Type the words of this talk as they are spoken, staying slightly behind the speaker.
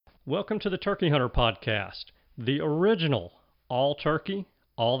Welcome to the Turkey Hunter Podcast, the original all-turkey,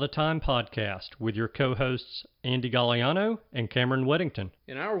 all-the-time podcast with your co-hosts Andy Galliano and Cameron Weddington.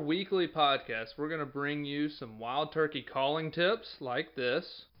 In our weekly podcast, we're going to bring you some wild turkey calling tips like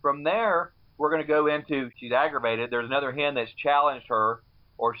this. From there, we're going to go into, she's aggravated, there's another hen that's challenged her,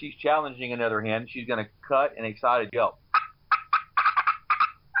 or she's challenging another hen, she's going to cut an excited yelp.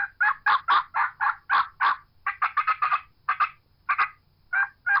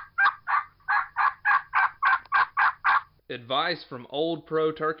 Advice from old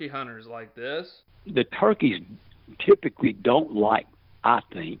pro turkey hunters like this. The turkeys typically don't like, I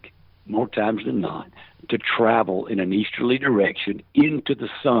think, more times than not, to travel in an easterly direction into the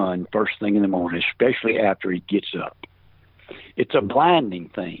sun first thing in the morning, especially after he gets up. It's a blinding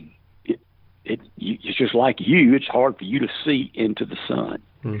thing. It's just like you. It's hard for you to see into the sun.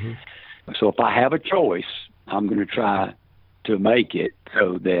 Mm-hmm. So if I have a choice, I'm going to try to make it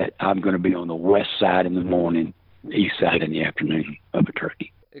so that I'm going to be on the west side in the morning, east side in the afternoon of a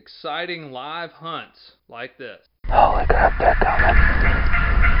turkey. Exciting live hunts like this. Holy crap, they're coming.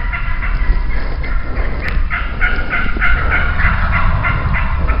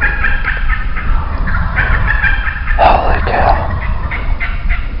 Holy cow.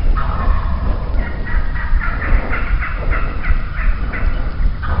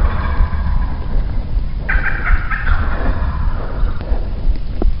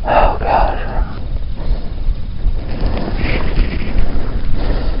 Oh, God.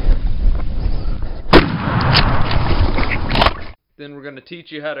 Then we're going to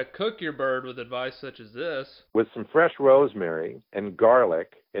teach you how to cook your bird with advice such as this. With some fresh rosemary and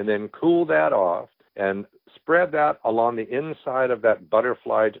garlic, and then cool that off and spread that along the inside of that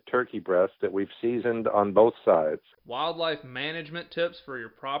butterflied turkey breast that we've seasoned on both sides. Wildlife management tips for your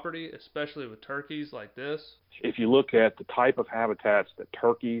property, especially with turkeys like this. If you look at the type of habitats that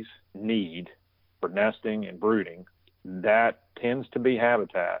turkeys need for nesting and brooding, that tends to be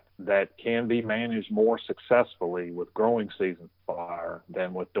habitat that can be managed more successfully with growing season fire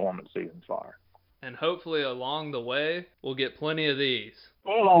than with dormant season fire. And hopefully along the way, we'll get plenty of these.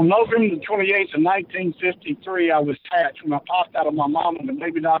 Well, on November the 28th of 1953, I was hatched. When I popped out of my mom and the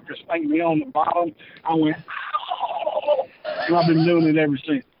baby doctor spanked me on the bottom, I went, ow! And I've been doing it ever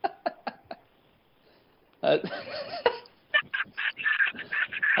since. I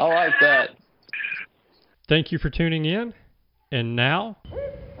like that. Thank you for tuning in. And now,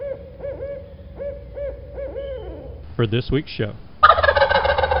 for this week's show.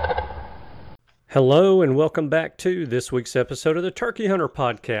 Hello and welcome back to this week's episode of the Turkey Hunter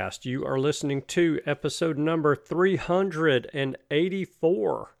Podcast. You are listening to episode number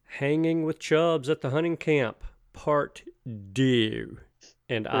 384, Hanging with Chubs at the Hunting Camp, Part 2.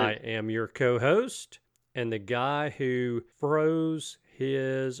 And I am your co-host and the guy who froze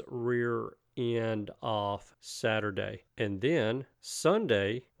his rear end off Saturday. And then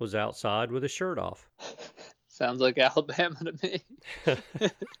Sunday was outside with his shirt off. Sounds like Alabama to me.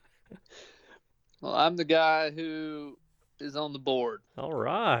 Well, I'm the guy who is on the board. All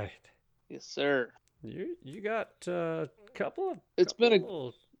right. Yes, sir. You got a couple of. It's been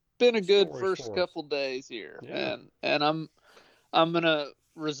a good first couple days here, yeah. and I'm gonna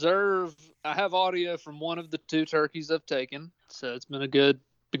reserve. I have audio from one of the two turkeys I've taken, so it's been a good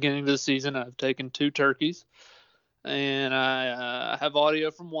beginning of the season. I've taken 2 turkeys, and I have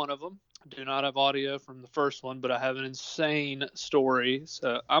audio from one of them. I do not have audio from the first one, but I have an insane story.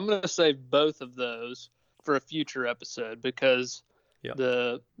 So I'm going to save both of those for a future episode because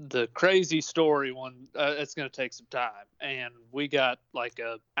the crazy story one, it's going to take some time. And we got like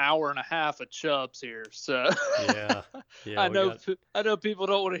an hour and a half of chubs here. So yeah, I know people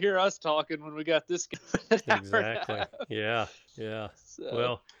don't want to hear us talking when we got this. Exactly. Yeah.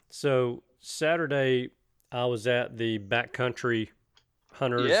 So Saturday I was at the backcountry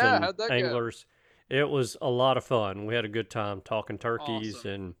hunters and anglers. It was a lot of fun. We had a good time talking turkeys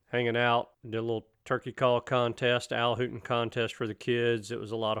and hanging out. Did a little turkey call contest, owl hooting contest for the kids. It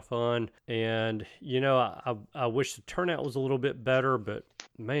was a lot of fun. And, I wish the turnout was a little bit better, but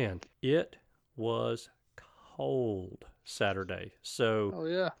man, it was cold Saturday. So, oh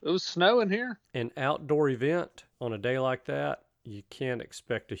yeah, it was snowing here. An outdoor event on a day like that, you can't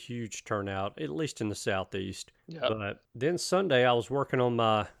expect a huge turnout, at least in the southeast. Yep. But then Sunday, I was working on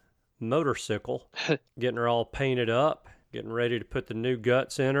my motorcycle, getting her all painted up, getting ready to put the new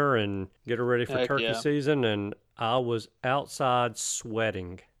guts in her and get her ready for turkey season. And I was outside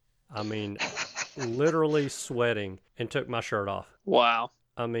sweating. I mean, literally sweating, and took my shirt off. Wow.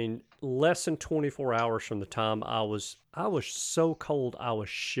 I mean, less than 24 hours from the time I was so cold, I was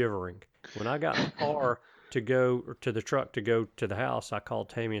shivering. When I got in the car, to go to the truck to go to the house, I called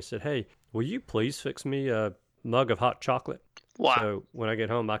Tammy and said, "Hey, will you please fix me a mug of hot chocolate? Wow. So when I get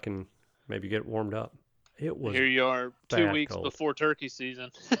home, I can maybe get it warmed up." It was Here you are 2 weeks cold. before turkey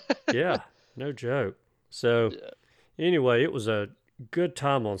season. Yeah, no joke. So anyway, it was a good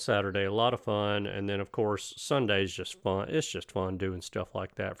time on Saturday, a lot of fun. And then, of course, Sunday's just fun. It's just fun doing stuff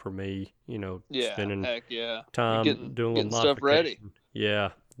like that for me, spending time doing a little stuff ready. Yeah,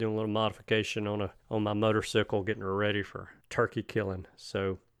 doing a little modification on my motorcycle, getting her ready for turkey killing.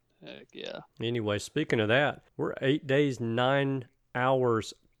 So heck yeah. Anyway, speaking of that, we're 8 days, 9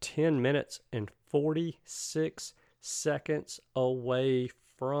 hours, 10 minutes, and 46 seconds away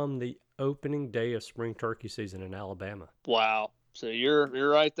from the opening day of spring turkey season in Alabama. Wow. So you're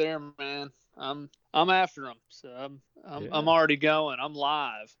right there, man. I'm after them. So I'm already going. I'm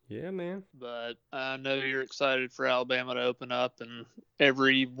live. Yeah, man. But I know you're excited for Alabama to open up, and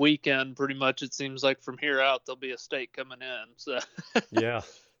every weekend, pretty much, it seems like from here out, there'll be a state coming in. So yeah,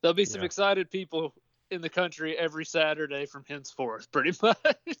 there'll be some excited people in the country every Saturday from henceforth, pretty much.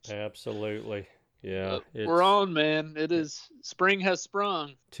 Absolutely. Yeah. We're on, man. It is spring has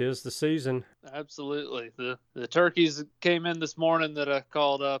sprung. 'Tis the season. Absolutely. The turkeys came in this morning that I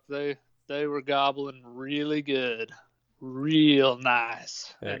called up. They were gobbling really good. Real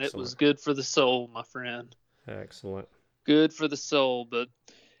nice. Excellent. And it was good for the soul, my friend. Excellent. Good for the soul. But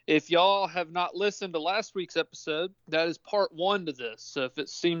if y'all have not listened to last week's episode, that is part 1 to this. So if it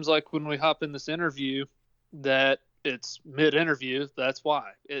seems like when we hop in this interview that it's mid-interview, that's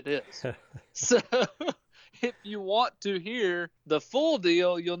why it is. So if you want to hear the full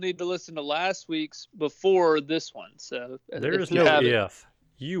deal, you'll need to listen to last week's before this one. So there's no if.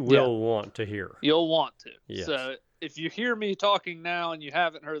 You will want to hear. You'll want to. Yes. So if you hear me talking now and you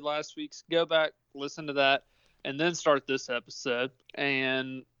haven't heard last week's, go back, listen to that, and then start this episode.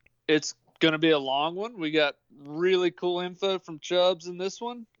 And it's going to be a long one. We got really cool info from Chubbs in this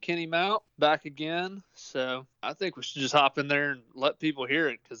one. Kenny Mount back again. So I think we should just hop in there and let people hear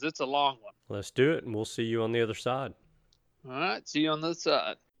it because it's a long one. Let's do it, and we'll see you on the other side. All right. See you on the other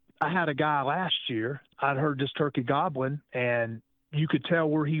side. I had a guy last year. I'd heard this turkey gobbling, and you could tell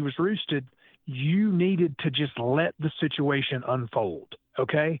where he was roosted. You needed to just let the situation unfold,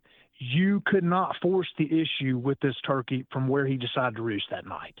 okay? You could not force the issue with this turkey from where he decided to roost that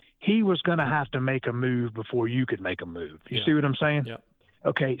night. He was going to have to make a move before you could make a move. You see what I'm saying? Yeah.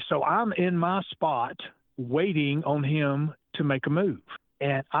 Okay, so I'm in my spot waiting on him to make a move.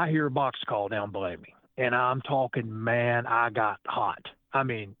 And I hear a box call down below me. And I'm talking, man, I got hot. I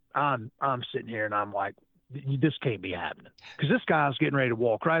mean, I'm sitting here and I'm like, this can't be happening. Because this guy's getting ready to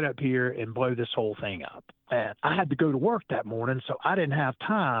walk right up here and blow this whole thing up. And I had to go to work that morning, so I didn't have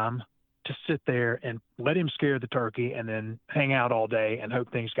time to sit there and let him scare the turkey and then hang out all day and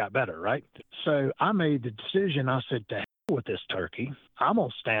hope things got better, right? So I made the decision. I said, to hell with this turkey. I'm going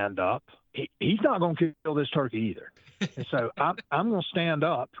to stand up. He's not going to kill this turkey either. And so I'm going to stand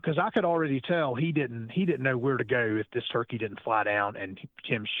up because I could already tell he didn't know where to go if this turkey didn't fly down and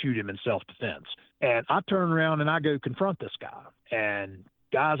him shoot him in self-defense. And I turn around and I go confront this guy. And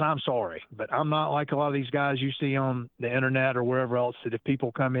guys, I'm sorry, but I'm not like a lot of these guys you see on the internet or wherever else that if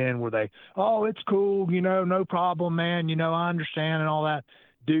people come in where they, oh, it's cool, no problem, man, I understand and all that.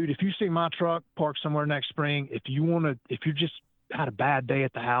 Dude, if you see my truck parked somewhere next spring, if you just had a bad day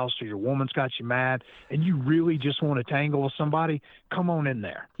at the house or your woman's got you mad and you really just want to tangle with somebody, come on in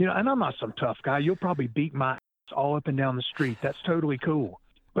there. And I'm not some tough guy. You'll probably beat my ass all up and down the street. That's totally cool.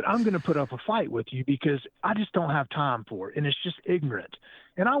 But I'm going to put up a fight with you because I just don't have time for it. And it's just ignorant.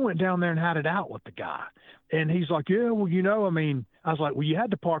 And I went down there and had it out with the guy. And he's like, yeah, well, I was like, well, you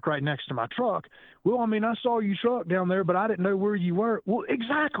had to park right next to my truck. Well, I saw your truck down there, but I didn't know where you were. Well,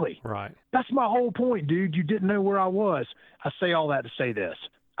 exactly. Right. That's my whole point, dude. You didn't know where I was. I say all that to say this.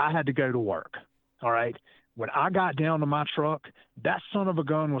 I had to go to work. All right. When I got down to my truck, that son of a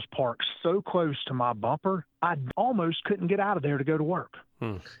gun was parked so close to my bumper, I almost couldn't get out of there to go to work.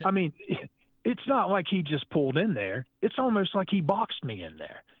 It's not like he just pulled in there. It's almost like he boxed me in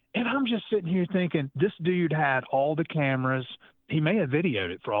there. And I'm just sitting here thinking, this dude had all the cameras. He may have videoed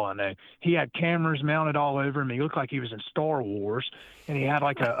it for all I know. He had cameras mounted all over him. He looked like he was in Star Wars, and he had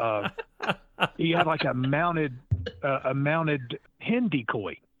like a mounted hen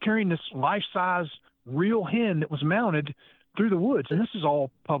decoy carrying this life-size real hen that was mounted through the woods. And this is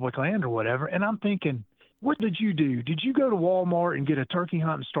all public land or whatever. And I'm thinking, what did you do? Did you go to Walmart and get a turkey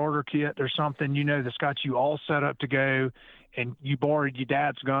hunting starter kit or something, that's got you all set up to go, and you borrowed your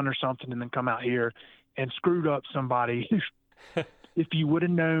dad's gun or something and then come out here and screwed up somebody? If you would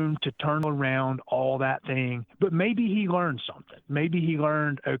have known to turn around all that thing, but maybe he learned something. Maybe he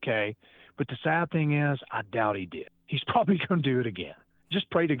learned, okay, But the sad thing is, I doubt he did. He's probably going to do it again. Just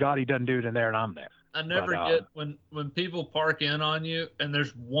pray to God he doesn't do it in there and I'm there. I never get when people park in on you and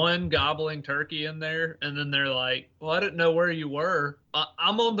there's one gobbling turkey in there, and then they're like, well, I didn't know where you were.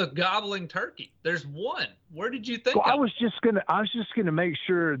 I'm on the gobbling turkey. There's one. Where did you think? Well, I was just gonna make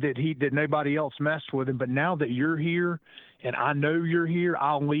sure that nobody else messed with him. But now that you're here and I know you're here,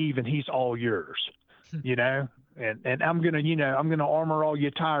 I'll leave and he's all yours. You know? And I'm gonna armor all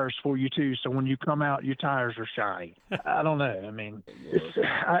your tires for you too. So when you come out, your tires are shiny. I don't know. I mean,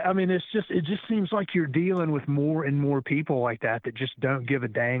 it just seems like you're dealing with more and more people like that just don't give a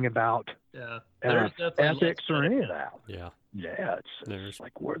dang about ethics or any of that. Yeah. Yeah. It's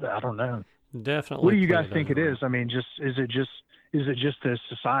like I don't know. Definitely. What do you guys think it is? I mean, is it just the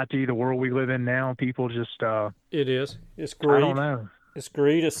society, the world we live in now? People just. It is. It's greed. I don't know. It's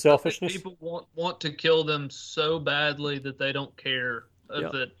greed. It's selfishness. People want to kill them so badly that they don't care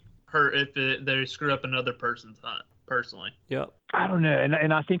if they screw up another person's hunt. Personally, I don't know,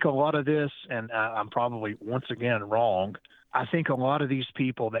 and I think a lot of this, and I'm probably once again wrong. I think a lot of these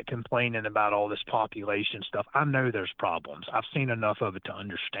people that complaining about all this population stuff, I know there's problems. I've seen enough of it to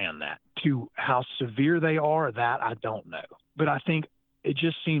understand that. To how severe they are, that I don't know, but I think. It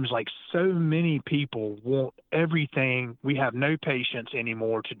just seems like so many people want everything. We have no patience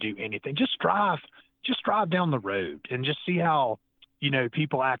anymore to do anything. Just drive down the road and just see how,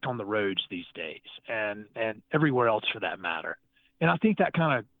 people act on the roads these days and everywhere else for that matter. And I think that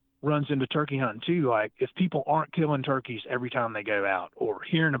kind of runs into turkey hunting too. Like if people aren't killing turkeys every time they go out or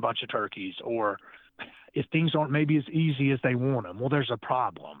hearing a bunch of turkeys, or if things aren't maybe as easy as they want them, well, there's a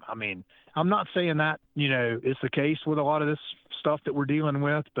problem. I mean, I'm not saying that, is the case with a lot of this stuff that we're dealing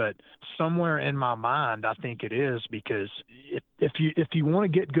with, but somewhere in my mind, I think it is, because if you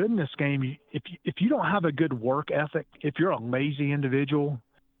want to get good in this game, if you don't have a good work ethic, if you're a lazy individual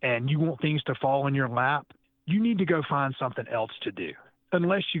and you want things to fall in your lap, you need to go find something else to do.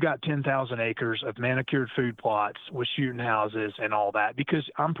 Unless you got 10,000 acres of manicured food plots with shooting houses and all that, because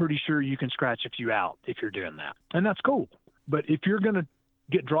I'm pretty sure you can scratch a few out if you're doing that. And that's cool. But if you're going to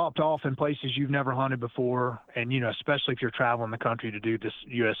get dropped off in places you've never hunted before, and, especially if you're traveling the country to do this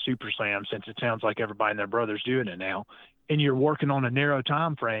U.S. Super Slam, since it sounds like everybody and their brother's doing it now, and you're working on a narrow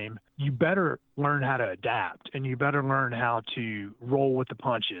time frame, you better learn how to adapt, and you better learn how to roll with the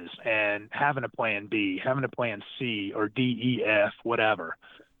punches and having a plan B, having a plan C or D, E, F, whatever.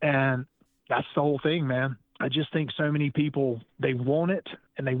 And that's the whole thing, man. I just think so many people, they want it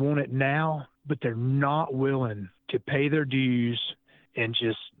and they want it now, but they're not willing to pay their dues and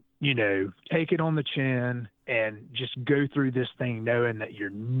just, take it on the chin and just go through this thing knowing that you're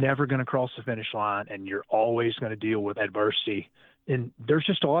never going to cross the finish line and you're always going to deal with adversity. And there's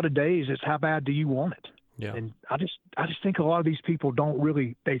just a lot of days it's how bad do you want it? Yeah. And I just think a lot of these people don't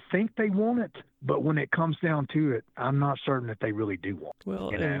really, they think they want it, but when it comes down to it, I'm not certain that they really do want it. Well,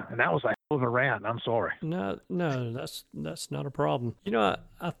 and that was a hell of a rant. I'm sorry. No, that's not a problem.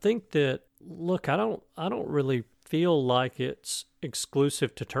 I think that, look, I don't really feel like it's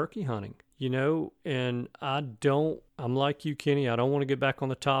exclusive to turkey hunting, and I'm like you, Kenny, I don't want to get back on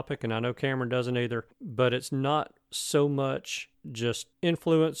the topic, and I know Cameron doesn't either, but it's not so much just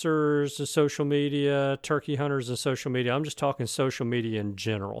influencers and social media, turkey hunters and social media. I'm just talking social media in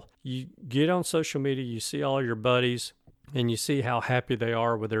general. You get on social media, you see all your buddies, and you see how happy they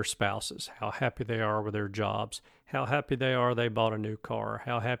are with their spouses, how happy they are with their jobs, how happy they are they bought a new car,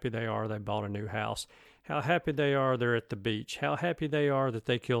 how happy they are they bought a new house, how happy they are they're at the beach, how happy they are that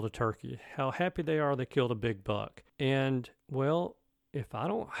they killed a turkey, how happy they are they killed a big buck. And, well, if I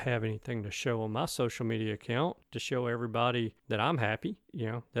don't have anything to show on my social media account to show everybody that I'm happy,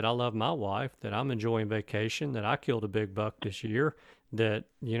 that I love my wife, that I'm enjoying vacation, that I killed a big buck this year, that,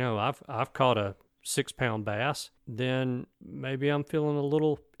 I've caught a 6-pound bass, then maybe I'm feeling a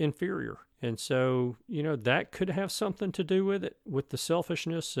little inferior. And so, that could have something to do with it, with the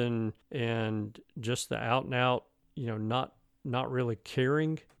selfishness and just the out and out, not really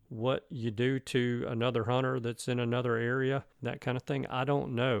caring what you do to another hunter that's in another area, that kind of thing. I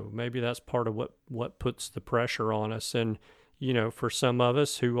don't know. Maybe that's part of what puts the pressure on us. And, for some of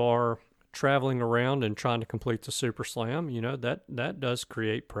us who are traveling around and trying to complete the Super Slam, that does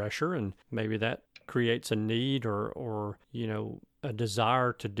create pressure, and maybe that creates a need or a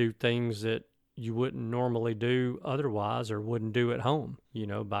desire to do things that you wouldn't normally do otherwise or wouldn't do at home,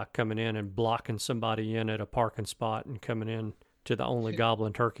 by coming in and blocking somebody in at a parking spot and coming in to the only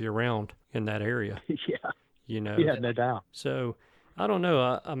gobbling turkey around in that area. Yeah. Yeah, no doubt. So I don't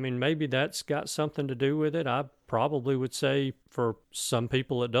know. I mean, maybe that's got something to do with it. I probably would say for some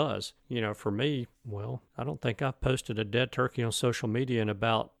people it does. For me, well, I don't think I've posted a dead turkey on social media in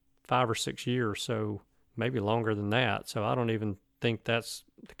about 5 or 6 years, so maybe longer than that. So I don't even think that's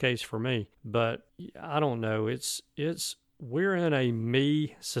the case for me. But I don't know. It's we're in a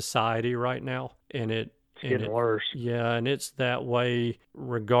me society right now, and it's getting worse. Yeah, and it's that way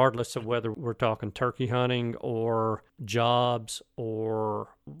regardless of whether we're talking turkey hunting or jobs or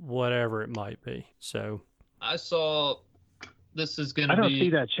whatever it might be. So I saw this is going to be... I don't see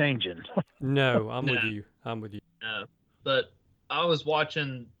that changing. No, I'm with you. No, but I was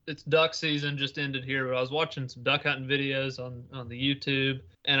watching, it's duck season just ended here, but I was watching some duck hunting videos on the YouTube,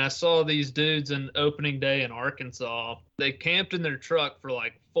 and I saw these dudes in opening day in Arkansas. They camped in their truck for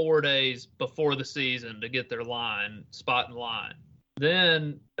like 4 days before the season to get their spot in line.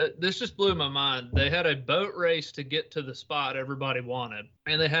 Then this just blew my mind. They had a boat race to get to the spot everybody wanted,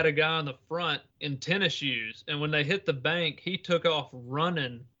 and they had a guy on the front in tennis shoes, and when they hit the bank, he took off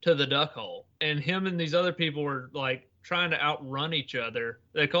running to the duck hole, and him and these other people were like trying to outrun each other.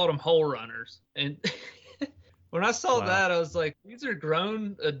 They called them hole runners. And when I saw that, I was like, these are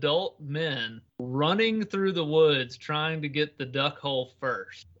grown adult men running through the woods trying to get the duck hole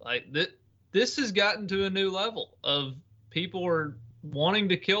first. Like this has gotten to a new level of people are wanting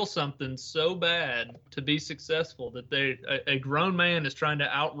to kill something so bad to be successful that a grown man is trying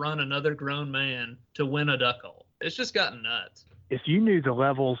to outrun another grown man to win a duck hole. It's just gotten nuts. If you knew the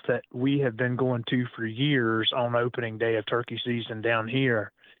levels that we have been going to for years on opening day of turkey season down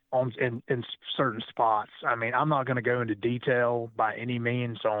here in certain spots, I mean, I'm not going to go into detail by any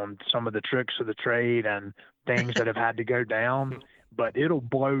means on some of the tricks of the trade and things that have had to go down, but it'll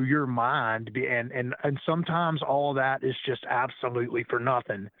blow your mind. And sometimes all that is just absolutely for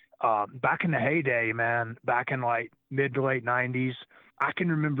nothing. Back in the heyday, man, back in like mid to late 90s, I can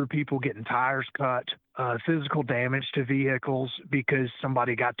remember people getting tires cut, physical damage to vehicles because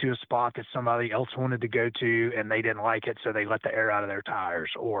somebody got to a spot that somebody else wanted to go to and they didn't like it, so they let the air out of their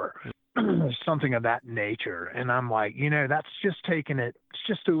tires or something of that nature. And I'm like, that's just taking it. It's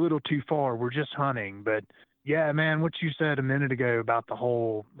just a little too far. We're just hunting. But yeah, man, what you said a minute ago about the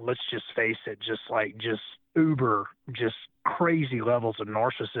whole, let's just face it, just uber, just crazy levels of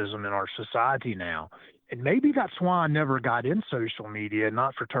narcissism in our society now. And maybe that's why I never got in social media,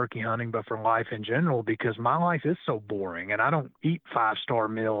 not for turkey hunting, but for life in general, because my life is so boring and I don't eat 5-star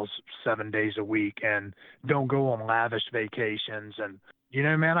meals 7 days a week and don't go on lavish vacations. And,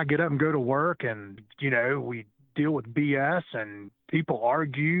 man, I get up and go to work and, we deal with BS and people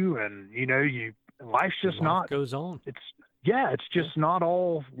argue and, life's just Life not goes on. It's just not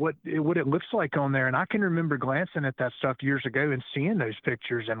all what it looks like on there. And I can remember glancing at that stuff years ago and seeing those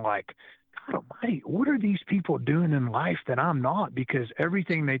pictures and like, God almighty, what are these people doing in life that I'm not? Because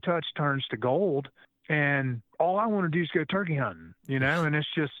everything they touch turns to gold, and all I want to do is go turkey hunting, and it's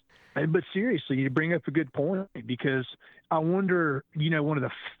just, but seriously, you bring up a good point, because I wonder, one of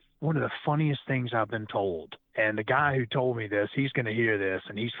the funniest things I've been told, and the guy who told me this, he's going to hear this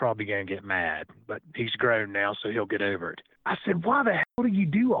and he's probably going to get mad, but he's grown now, so he'll get over it. I said, why the hell do you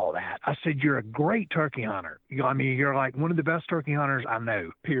do all that? I said, you're a great turkey hunter. You're like one of the best turkey hunters I know,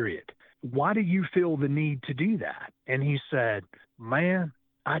 period. Why do you feel the need to do that? And he said, man,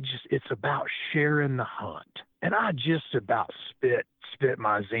 it's about sharing the hunt. And I just about spit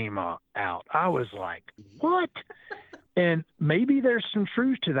my Zima out. I was like, what? And maybe there's some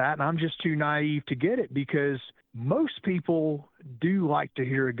truth to that, and I'm just too naive to get it, because most people do like to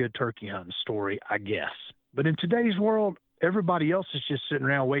hear a good turkey hunting story, I guess. But in today's world, everybody else is just sitting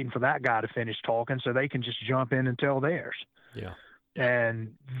around waiting for that guy to finish talking so they can just jump in and tell theirs. Yeah.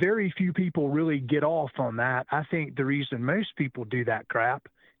 And very few people really get off on that. I think the reason most people do that crap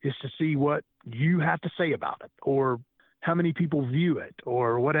is to see what you have to say about it, or how many people view it,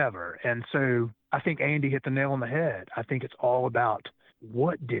 or whatever. And so I think Andy hit the nail on the head. I think it's all about,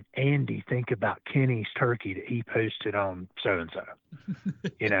 what did Andy think about Kenny's turkey that he posted on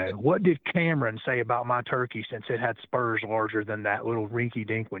so-and-so? What did Cameron say about my turkey since it had spurs larger than that little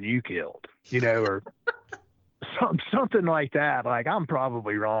rinky-dink one you killed? Or something like that. Like, I'm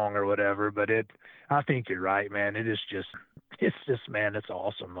probably wrong or whatever, but I think you're right, man. It's just, man, it's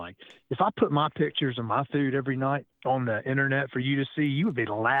awesome. Like, if I put my pictures of my food every night on the internet for you to see, you would be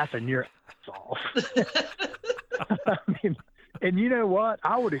laughing your ass off. I mean, and you know what?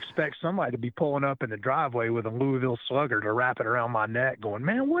 I would expect somebody to be pulling up in the driveway with a Louisville Slugger to wrap it around my neck going,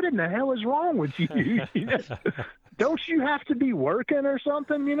 man, what in the hell is wrong with you? Don't you have to be working or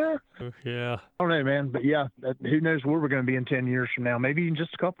something, Yeah. I don't know, man. But yeah, who knows where we're going to be in 10 years from now, maybe in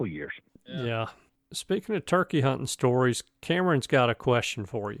just a couple of years. Yeah. Speaking of turkey hunting stories, Cameron's got a question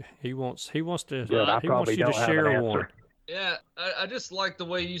for you. He wants you to share one. Yeah, I just like the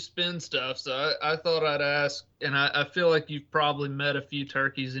way you spin stuff, so I thought I'd ask, and I feel like you've probably met a few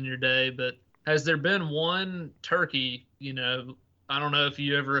turkeys in your day, but has there been one turkey, I don't know if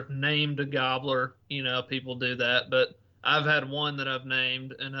you ever have named a gobbler, people do that, but I've had one that I've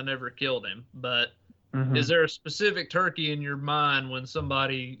named and I never killed him. But is there a specific turkey in your mind when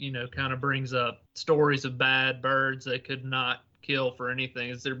somebody, kind of brings up stories of bad birds they could not kill for anything?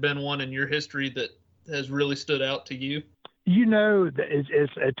 Has there been one in your history that has really stood out to you?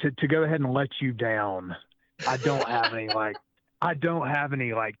 To go ahead and let you down. I don't have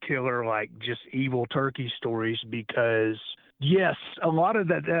any killer, just evil turkey stories, because yes, a lot of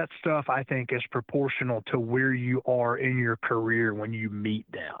that stuff I think is proportional to where you are in your career when you meet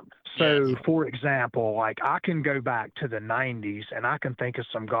them. So, yes. For example, I can go back to the 90s and I can think of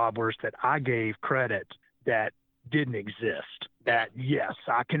some gobblers that I gave credit that didn't exist. That, yes,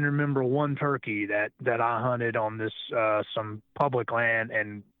 I can remember one turkey that I hunted on this some public land,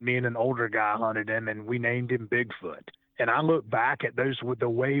 and me and an older guy hunted him, and we named him Bigfoot. And I look back at those with the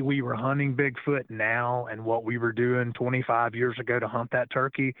way we were hunting Bigfoot now and what we were doing 25 years ago to hunt that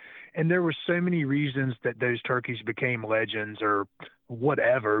turkey. And there were so many reasons that those turkeys became legends or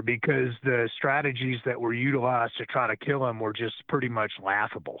whatever, because the strategies that were utilized to try to kill them were just pretty much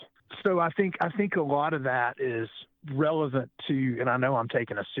laughable. So I think a lot of that is relevant to, and I know I'm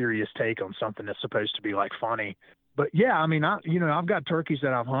taking a serious take on something that's supposed to be funny, but yeah, I mean, I've got turkeys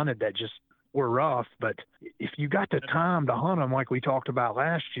that I've hunted that just were rough, but if you got the time to hunt them, like we talked about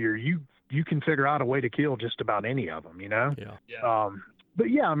last year, you can figure out a way to kill just about any of them, Yeah. But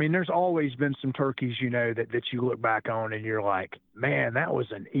yeah, I mean, there's always been some turkeys, that you look back on and you're like, man, that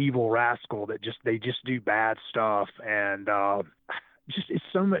was an evil rascal that they just do bad stuff. And, it's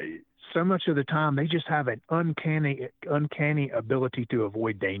so much of the time they just have an uncanny ability to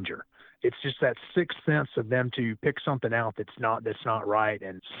avoid danger. It's just that sixth sense of them to pick something out that's not right.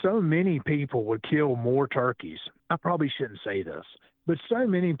 And so many people would kill more turkeys. I probably shouldn't say this, but so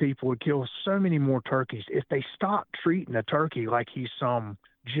many people would kill so many more turkeys if they stopped treating a turkey like he's some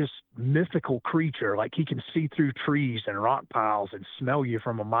just mythical creature, like he can see through trees and rock piles and smell you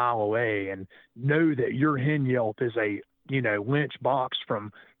from a mile away and know that your hen yelp is a lynch box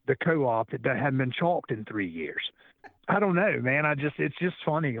from the co-op that hadn't been chalked in 3 years. I don't know, man. It's just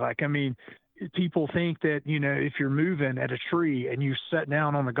funny. People think that, if you're moving at a tree and you sit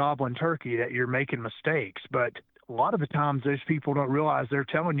down on the gobbling turkey that you're making mistakes. But a lot of the times those people don't realize they're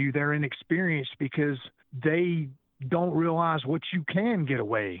telling you they're inexperienced because they don't realize what you can get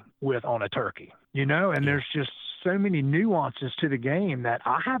away with on a turkey, and there's just so many nuances to the game that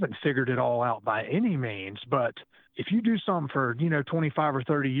I haven't figured it all out by any means. But if you do something for, 25 or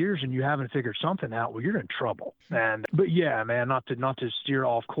 30 years and you haven't figured something out, well, you're in trouble. But yeah, man, not to steer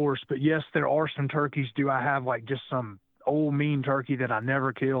off course, but yes, there are some turkeys. Do I have just some old mean turkey that I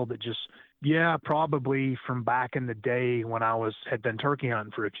never killed that just, yeah, probably from back in the day when I had been turkey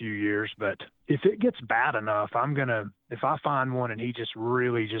hunting for a few years. But if it gets bad enough, if I find one and he just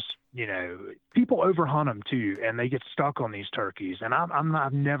really people overhunt them too, and they get stuck on these turkeys. And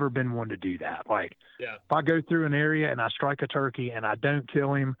I've never been one to do that. If I go through an area and I strike a turkey and I don't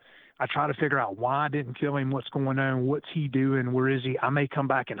kill him, I try to figure out why I didn't kill him, what's going on, what's he doing, where is he? I may come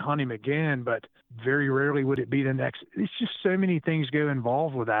back and hunt him again, but very rarely would it be the next. It's just so many things go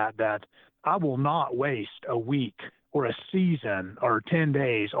involved with that I will not waste a week or a season or 10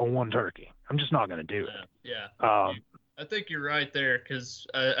 days on one turkey. I'm just not going to do it. Yeah. I think you're right there, because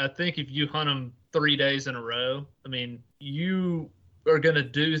I think if you hunt them 3 days in a row, I mean, you are going to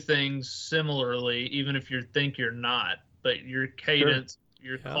do things similarly, even if you think you're not. But your cadence,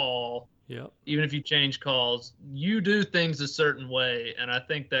 your call, even if you change calls, you do things a certain way. And I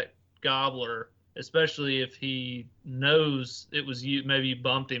think that gobbler, especially if he knows it was you, maybe you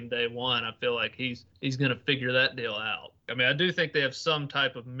bumped him day one, I feel like he's going to figure that deal out. I mean, I do think they have some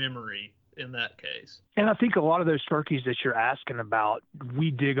type of memory in that case. And I think a lot of those turkeys that you're asking about,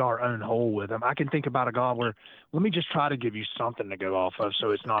 we dig our own hole with them. I can think about a gobbler. Let me just try to give you something to go off of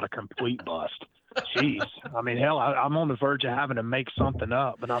so it's not a complete bust. Jeez. I mean, hell, I'm on the verge of having to make something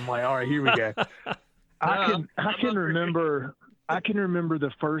up, but I'm like, all right, here we go. I can remember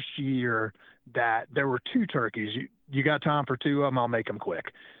the first year that there were two turkeys. You got time for two of them? I'll make them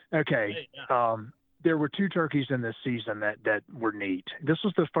quick. Okay. There were two turkeys in this season that were neat. This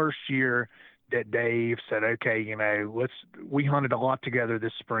was the first year that Dave said, okay, we hunted a lot together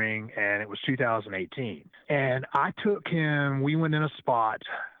this spring, and it was 2018. And I took him, we went in a spot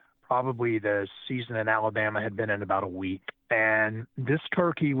probably the season in Alabama had been in about a week. And this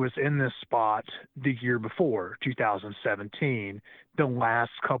turkey was in this spot the year before, 2017, the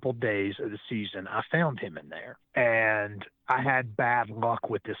last couple days of the season. I found him in there. And I had bad luck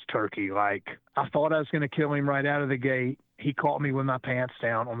with this turkey. Like, I thought I was going to kill him right out of the gate. He caught me with my pants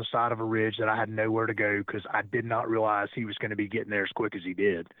down on the side of a ridge that I had nowhere to go because I did not realize he was going to be getting there as quick as he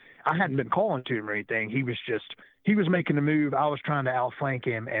did. I hadn't been calling to him or anything. He was making the move. I was trying to outflank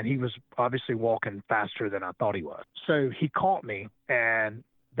him, and he was obviously walking faster than I thought he was. So he caught me, and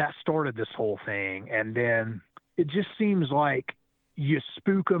that started this whole thing. And then it just seems like you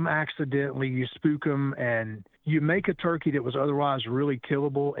spook them accidentally, you spook them, and you make a turkey that was otherwise really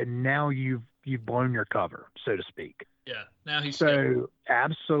killable, and now you've blown your cover, so to speak. Yeah, now he's so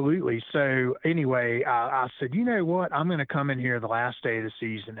absolutely. So anyway, I said, you know what? I'm going to come in here the last day of the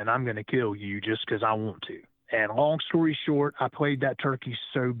season, and I'm going to kill you just because I want to. And long story short, I played that turkey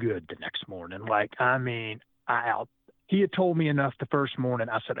so good the next morning. Like, I mean, he had told me enough the first morning.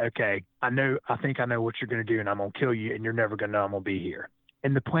 I said, okay, I think I know what you're going to do, and I'm going to kill you, and you're never going to know I'm going to be here.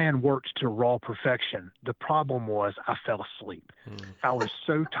 And the plan worked to raw perfection. The problem was I fell asleep. I was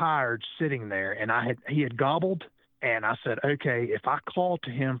so tired sitting there, and he had gobbled. And I said, okay, if I call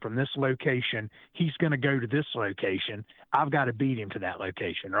to him from this location, he's going to go to this location. I've got to beat him to that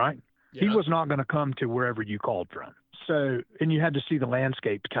location, right? Yeah. He was not going to come to wherever you called from. So, and you had to see the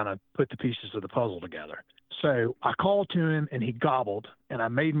landscape to kind of put the pieces of the puzzle together. So I called to him, and he gobbled, and I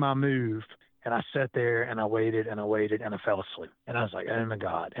made my move, and I sat there, and I waited, and I fell asleep. And I was like, oh, my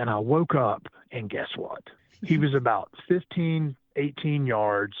God. And I woke up, and guess what? He was about 15, 18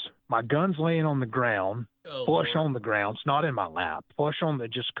 yards. My gun's laying on the ground. Flush on the ground. It's not in my lap.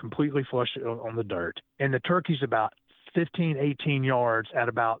 Just completely flush on the dirt. And the turkey's about 15, 18 yards at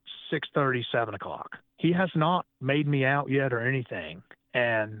about 6:30, 7 o'clock. He has not made me out yet or anything.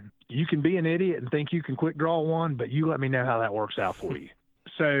 And you can be an idiot and think you can quick draw one, but you let me know how that works out for you.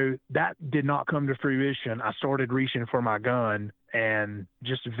 So that did not come to fruition. I started reaching for my gun, and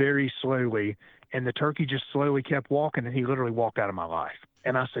just very slowly, and the turkey just slowly kept walking, and he literally walked out of my life.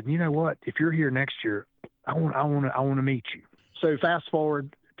 And I said, you know what? If you're here next year, I want to meet you. So fast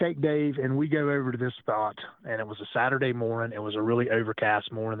forward, take Dave, and we go over to this spot, and it was a Saturday morning. It was a really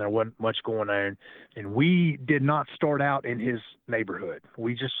overcast morning. There wasn't much going on, and we did not start out in his neighborhood.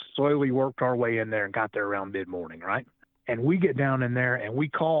 We just slowly worked our way in there and got there around mid-morning, right? And we get down in there, and we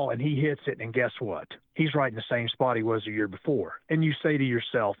call, and he hits it, and guess what? He's right in the same spot he was the year before. And you say to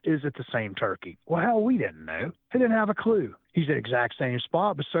yourself, is it the same turkey? Well, hell, we didn't know. I didn't have a clue. He's at the exact same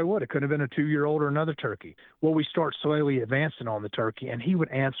spot, but so what? It could have been a 2-year-old or another turkey. Well, we start slowly advancing on the turkey, and he would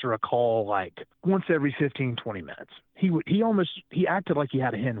answer a call like once every 15, 20 minutes. He acted like he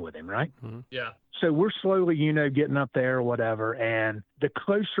had a hen with him, right? Mm-hmm. Yeah. So we're slowly, getting up there or whatever. And the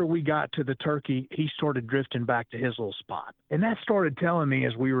closer we got to the turkey, he started drifting back to his little spot. And that started telling me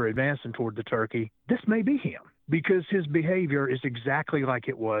as we were advancing toward the turkey, this may be him, because his behavior is exactly like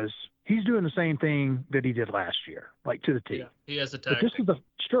it was. He's doing the same thing that he did last year, like to the T. Yeah, he has a tactic. This is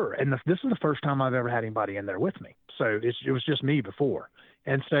the first time I've ever had anybody in there with me. So it was just me before.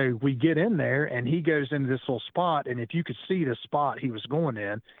 And so we get in there, and he goes into this little spot, and if you could see the spot he was going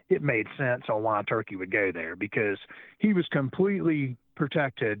in, it made sense on why a turkey would go there, because he was completely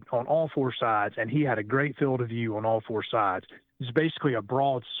protected on all four sides, and he had a great field of view on all four sides. It's basically a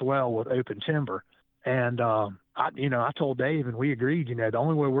broad swell with open timber. And I told Dave, and we agreed, the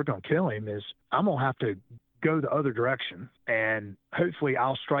only way we're going to kill him is I'm going to have to go the other direction, and hopefully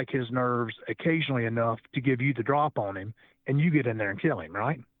I'll strike his nerves occasionally enough to give you the drop on him, and you get in there and kill him,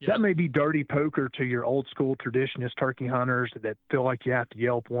 right? Yeah. That may be dirty poker to your old school traditionist turkey hunters that feel like you have to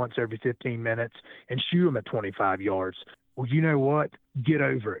yelp once every 15 minutes and shoot them at 25 yards. Well, you know what? Get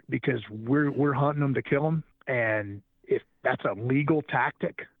over it, because we're hunting them to kill them, and if that's a legal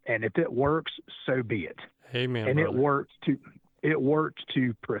tactic, and if it works, so be it. Amen. And brother. it worked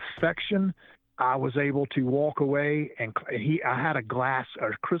to perfection. I was able to walk away, and I had a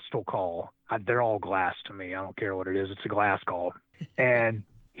crystal call. They're all glass to me. I don't care what it is. It's a glass call. And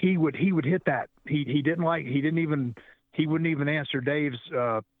he would hit that. He wouldn't even answer Dave's,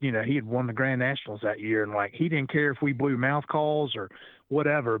 he had won the Grand Nationals that year, and he didn't care if we blew mouth calls or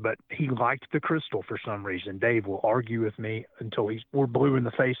whatever, but he liked the crystal for some reason. Dave will argue with me until we're blue in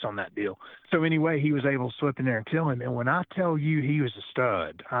the face on that deal. So anyway, he was able to slip in there and kill him. And when I tell you he was a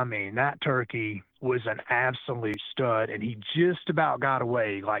stud, I mean, that turkey was an absolute stud, and he just about got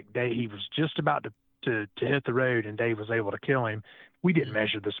away. He was just about to hit the road, and Dave was able to kill him. We didn't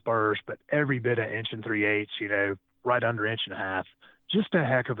measure the spurs, but every bit of 1 3/8, right under 1.5 inches. Just a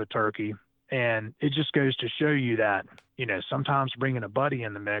heck of a turkey. And it just goes to show you that, sometimes bringing a buddy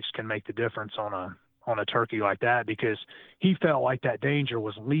in the mix can make the difference on a turkey like that, because he felt like that danger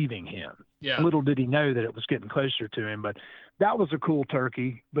was leaving him. Yeah. Little did he know that it was getting closer to him. But that was a cool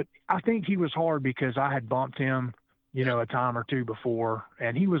turkey. But I think he was hard because I had bumped him, a time or two before,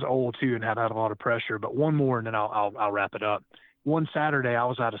 and he was old too and had a lot of pressure. But one more, and then I'll wrap it up. One Saturday, I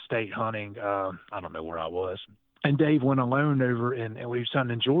was out of state hunting. I don't know where I was. And Dave went alone over and we was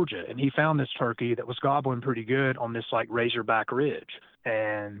hunting in Georgia, and he found this turkey that was gobbling pretty good on this like Razorback Ridge.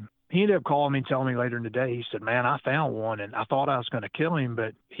 And he ended up calling me and telling me later in the day, he said, man, I found one, and I thought I was going to kill him,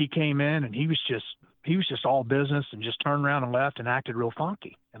 but he came in and he was just all business and just turned around and left and acted real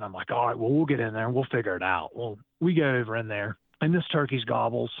funky. And I'm like, all right, well, we'll get in there and we'll figure it out. Well, we go over in there, and this turkey's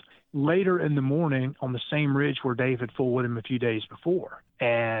gobbles later in the morning on the same ridge where Dave had fooled with him a few days before.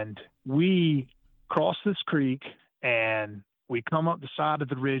 And we cross this creek and we come up the side of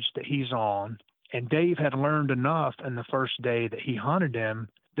the ridge that he's on. And Dave had learned enough in the first day that he hunted him.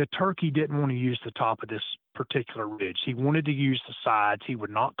 The turkey didn't want to use the top of this particular ridge. He wanted to use the sides. He would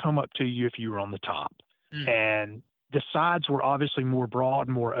not come up to you if you were on the top. And the sides were obviously more broad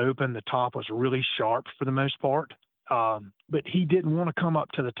and more open. The top was really sharp for the most part. But he didn't want to come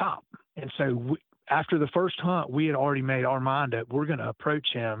up to the top. And so after the first hunt, we had already made our mind up. We're going to approach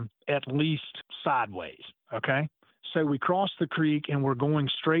him at least sideways. Okay. So we crossed the creek and we're going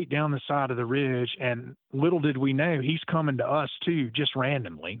straight down the side of the ridge. And little did we know he's coming to us too, just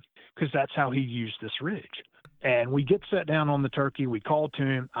randomly, because that's how he used this ridge. And we get set down on the turkey. We called to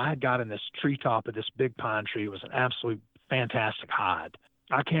him. I had got in this treetop of this big pine tree. It was an absolute fantastic hide.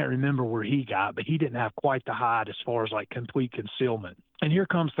 I can't remember where he got, but he didn't have quite the hide as far as like complete concealment. And here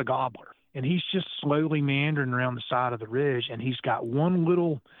comes the gobbler. And he's just slowly meandering around the side of the ridge, and he's got one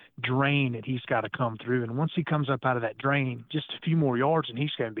little drain that he's got to come through. And once he comes up out of that drain, just a few more yards, and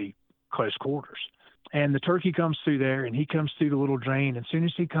he's going to be close quarters. And the turkey comes through there, and he comes through the little drain. And as soon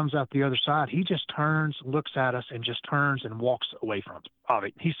as he comes out the other side, he just turns, looks at us, and just turns and walks away from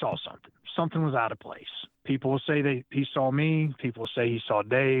us. He saw something. Something was out of place. People will say that he saw me. People will say he saw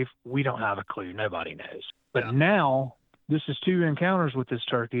Dave. We don't have a clue. Nobody knows. But now this is 2 encounters with this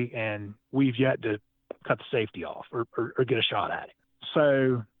turkey, and we've yet to cut the safety off or get a shot at it.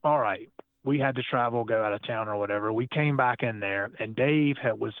 So, all right, we had to travel, go out of town or whatever. We came back in there, and Dave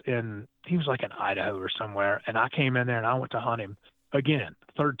he was like in Idaho or somewhere, and I came in there and I went to hunt him again,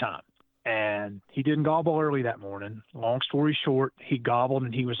 3rd time. And he didn't gobble early that morning. Long story short, he gobbled,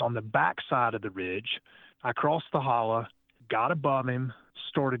 and he was on the back side of the ridge. I crossed the hollow, got above him,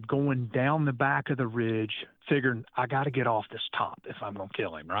 started going down the back of the ridge, figuring I got to get off this top if I'm going to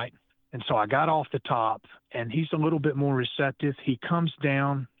kill him, right? And so I got off the top, and he's a little bit more receptive. He comes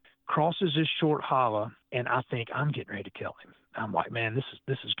down, crosses his short hollow, and I think I'm getting ready to kill him. I'm like, man,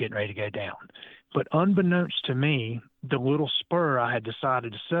 this is getting ready to go down. But unbeknownst to me, the little spur I had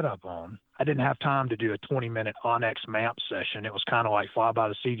decided to set up on, I didn't have time to do a 20-minute Onyx map session. It was kind of like fly by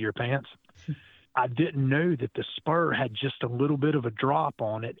the seat of your pants. I didn't know that the spur had just a little bit of a drop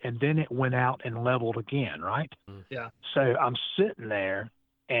on it, and then it went out and leveled again, right? Yeah. So I'm sitting there,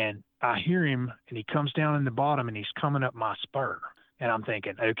 and I hear him, and he comes down in the bottom, and he's coming up my spur. And I'm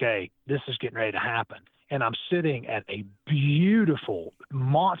thinking, okay, this is getting ready to happen. And I'm sitting at a beautiful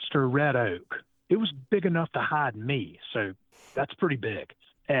monster red oak. It was big enough to hide me, so that's pretty big.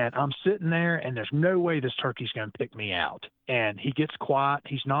 And I'm sitting there, and there's no way this turkey's going to pick me out. And he gets quiet.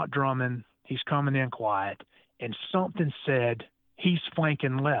 He's not drumming. He's coming in quiet. And something said, he's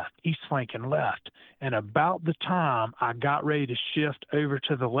flanking left. He's flanking left. And about the time I got ready to shift over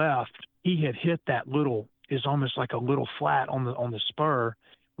to the left, he had hit that little, is almost like a little flat on the spur,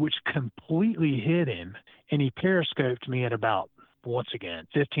 which completely hit him. And he periscoped me at about, once again,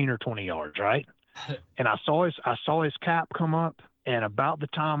 15 or 20 yards, right? And I saw his cap come up, and about the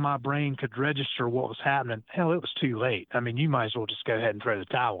time my brain could register what was happening, hell, it was too late. I mean, you might as well just go ahead and throw the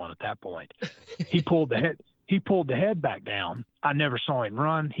towel on at that point. He pulled the head back down. I never saw him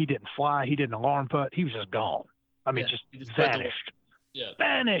run. He didn't fly. He didn't alarm putt. He was just gone. I mean, just vanished.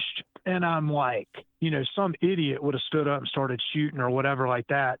 Vanished. And I'm like, some idiot would have stood up and started shooting or whatever like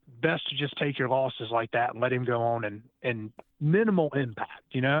that. Best to just take your losses like that and let him go on and minimal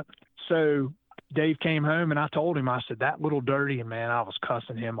impact, So Dave came home, and I told him, I said, that little dirty, and man, I was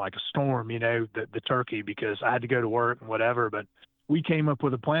cussing him like a storm, the turkey, because I had to go to work and whatever. But we came up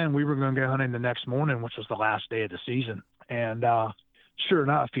with a plan. We were going to go hunting the next morning, which was the last day of the season. And sure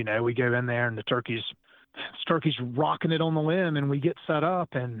enough, we go in there, and the turkey's rocking it on the limb, and we get set up,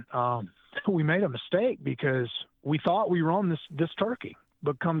 and we made a mistake because we thought we were on this turkey.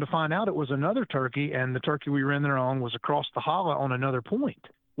 But come to find out, it was another turkey, and the turkey we were in there on was across the hollow on another point.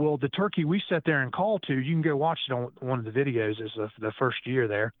 Well, the turkey we sat there and called to, you can go watch it on one of the videos. It's the first year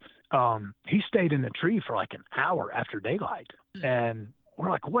there. He stayed in the tree for like an hour after daylight. And we're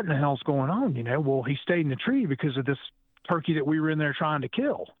like, what in the hell's going on? Well, he stayed in the tree because of this turkey that we were in there trying to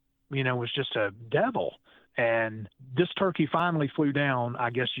kill, was just a devil. And this turkey finally flew down. I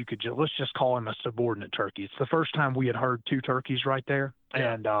guess you could let's just call him a subordinate turkey. It's the first time we had heard two turkeys right there.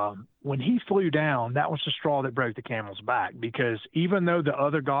 Yeah. And when he flew down, that was the straw that broke the camel's back, because even though the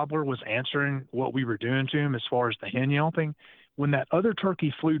other gobbler was answering what we were doing to him as far as the hen yelping, when that other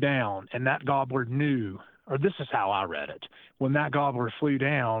turkey flew down and that gobbler knew, or this is how I read it, when that gobbler flew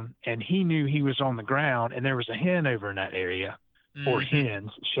down and he knew he was on the ground and there was a hen over in that area, or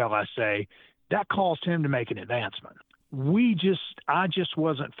hens, shall I say, that caused him to make an advancement. I just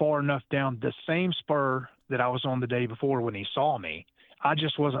wasn't far enough down the same spur that I was on the day before when he saw me. I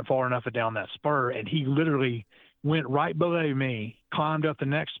just wasn't far enough down that spur, and he literally went right below me, climbed up the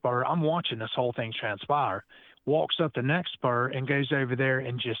next spur. I'm watching this whole thing transpire, walks up the next spur and goes over there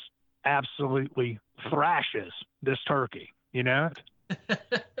and just absolutely thrashes this turkey,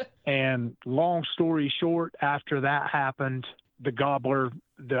 And long story short, after that happened, the gobbler,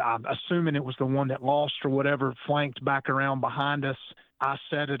 I'm assuming it was the one that lost or whatever, flanked back around behind us. I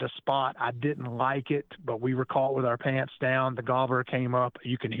sat at a spot. I didn't like it, but we were caught with our pants down. The gobbler came up.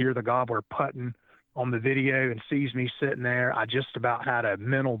 You can hear the gobbler putting on the video and sees me sitting there. I just about had a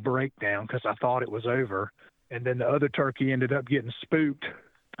mental breakdown because I thought it was over. And then the other turkey ended up getting spooked.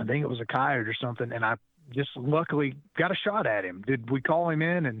 I think it was a coyote or something, and I just luckily got a shot at him. Did we call him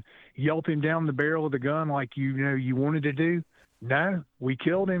in and yelp him down the barrel of the gun like you wanted to do? No, we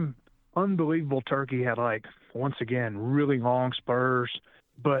killed him. Unbelievable turkey. Had, like, once again, really long spurs.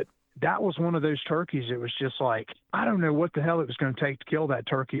 But that was one of those turkeys. It was just like, I don't know what the hell it was going to take to kill that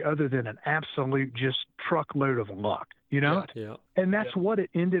turkey other than an absolute just truckload of luck, Yeah. And that's what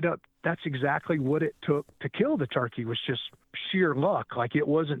it ended up. That's exactly what it took to kill the turkey, was just sheer luck. Like, it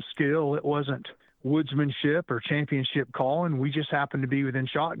wasn't skill. It wasn't woodsmanship or championship calling. We just happened to be within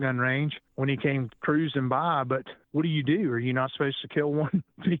shotgun range when he came cruising by. But what do? Are you not supposed to kill one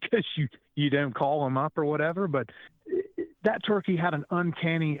because you don't call them up or whatever? But that turkey had an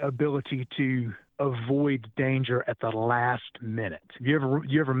uncanny ability to avoid danger at the last minute.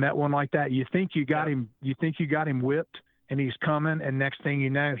 You ever met one like that? You think you got him whipped and he's coming, and next thing you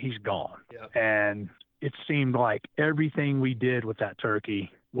know, he's gone. Yep. And it seemed like everything we did with that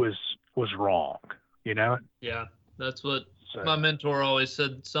turkey was wrong, Yeah, that's what my mentor always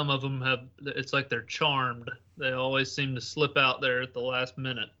said. Some of them it's like they're charmed. They always seem to slip out there at the last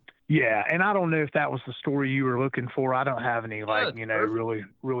minute. Yeah, and I don't know if that was the story you were looking for. I don't have any really,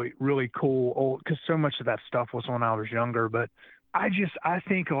 really, really cool old, because so much of that stuff was when I was younger. But I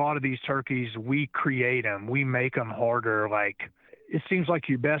think a lot of these turkeys, we create them, we make them harder. Like, it seems like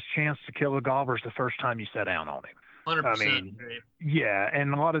your best chance to kill a gobbler is the first time you set down on him. 100%. I mean, yeah,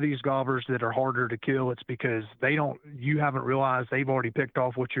 and a lot of these gobblers that are harder to kill, it's because you haven't realized they've already picked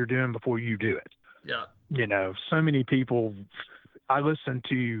off what you're doing before you do it. Yeah. So many people, I listened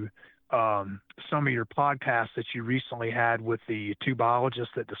to some of your podcasts that you recently had with the two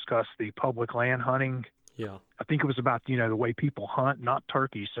biologists that discussed the public land hunting. Yeah. I think it was about, the way people hunt, not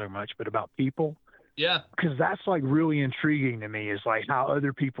turkeys so much, but about people. Yeah. Because that's like really intriguing to me, is like how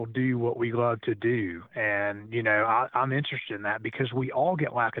other people do what we love to do. And, I'm interested in that because we all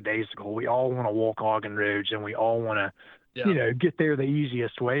get lackadaisical. We all want to walk logging roads and we all want to, get there the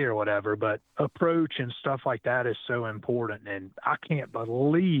easiest way or whatever. But approach and stuff like that is so important. And I can't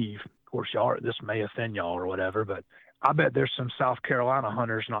believe, of course, this may offend y'all or whatever, but I bet there's some South Carolina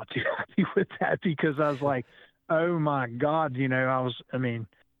hunters not too happy with that, because I was like, oh my God, those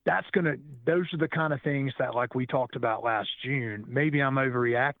are the kind of things that, like we talked about last June, maybe I'm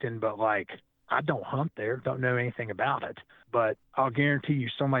overreacting, but like, I don't hunt there, don't know anything about it, but I'll guarantee you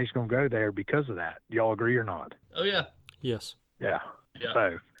somebody's going to go there because of that. Y'all agree or not? Oh yeah. Yes. Yeah.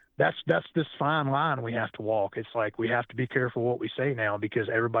 So that's this fine line we have to walk. It's like, we have to be careful what we say now, because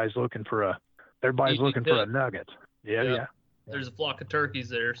everybody's looking for a nugget. Yeah. There's a flock of turkeys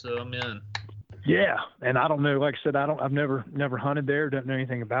there, so I'm in. Yeah, and I don't know. Like I said, I've never hunted there, don't know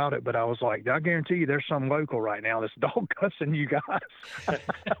anything about it. But I was like, I guarantee you, there's some local right now that's dog cussing you guys.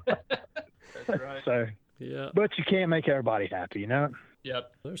 That's right. So yeah, but you can't make everybody happy,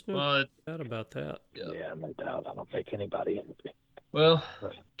 Yep. There's no doubt about that. Yep. Yeah, no doubt. I don't make anybody happy. Well,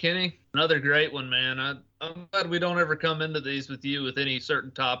 Kenny, another great one, man. I'm glad we don't ever come into these with you with any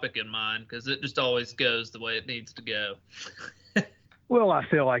certain topic in mind, because it just always goes the way it needs to go. Well, I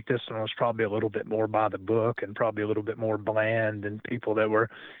feel like this one was probably a little bit more by the book and probably a little bit more bland, and people that were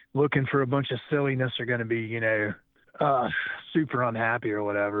looking for a bunch of silliness are going to be, super unhappy or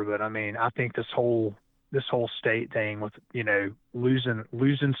whatever. But I mean, I think this whole state thing with,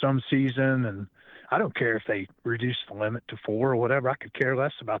 losing some season, and I don't care if they reduce the limit to 4 or whatever. I could care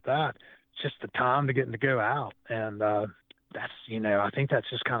less about that. It's just the time to getting to go out. And, that's, I think that's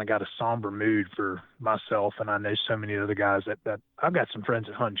just kind of got a somber mood for myself. And I know so many other guys that I've got some friends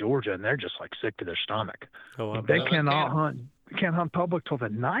that hunt Georgia, and they're just like sick to their stomach. They can't hunt public till the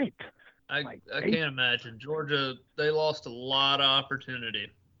night. I can't imagine. Georgia, they lost a lot of opportunity.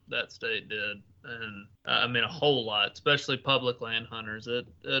 That state did. And I mean, a whole lot, especially public land hunters. It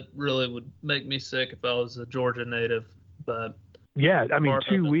really would make me sick if I was a Georgia native. But yeah, I mean,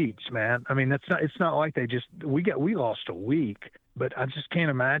 2 weeks, man. I mean, it's not like we lost a week, but I just can't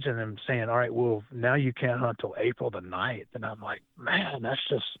imagine them saying, all right, well, now you can't hunt till April the 9th. And I'm like, man, that's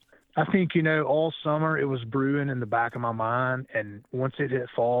just, I think, all summer it was brewing in the back of my mind. And once it hit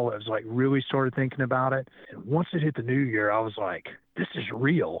fall, I was like really started thinking about it. And once it hit the new year, I was like, this is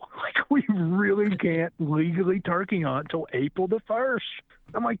real. Like, we really can't legally turkey hunt till April the 1st.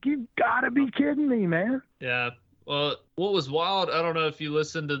 I'm like, you gotta be kidding me, man. Yeah. Well, what was wild, I don't know if you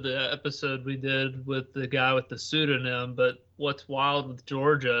listened to the episode we did with the guy with the pseudonym, but what's wild with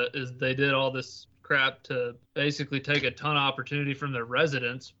Georgia is they did all this crap to basically take a ton of opportunity from their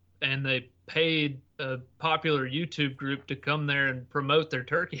residents, and they paid a popular YouTube group to come there and promote their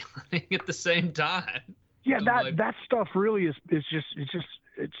turkey hunting at the same time. Yeah, that stuff really is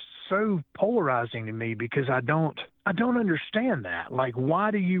it's so polarizing to me, because I don't understand that. Like,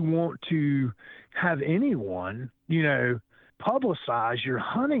 why do you want to have anyone, publicize your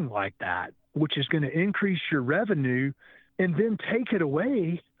hunting like that, which is going to increase your revenue, and then take it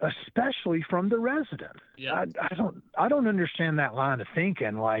away, especially from the resident? Yeah. I don't understand that line of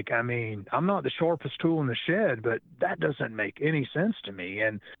thinking. Like, I mean, I'm not the sharpest tool in the shed, but that doesn't make any sense to me.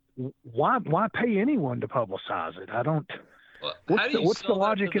 And why pay anyone to publicize it? I don't. Well, what's the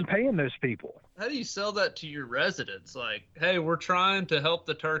logic in paying those people? How do you sell that to your residents? Like, hey, we're trying to help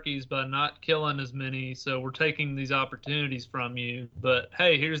the turkeys by not killing as many, so we're taking these opportunities from you. But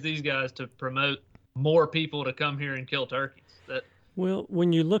hey, here's these guys to promote more people to come here and kill turkeys. Well,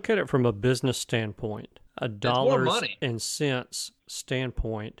 when you look at it from a business standpoint, a dollars and cents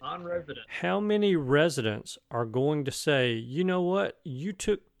standpoint, non-resident, how many residents are going to say, you know what, you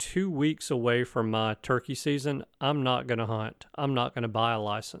took 2 weeks away from my turkey season, I'm not going to hunt, I'm not going to buy a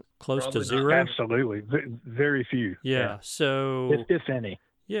license? Close Probably to zero? Absolutely. Very few. Yeah. So if any.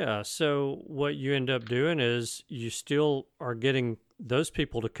 Yeah. So what you end up doing is you still are getting those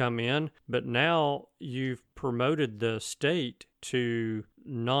people to come in, but now you've promoted the state to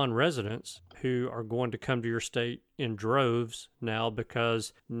non-residents who are going to come to your state in droves now,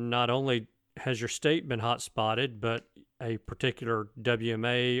 because not only has your state been hot spotted, but a particular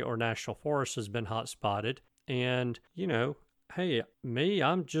WMA or national forest has been hot spotted. And, hey,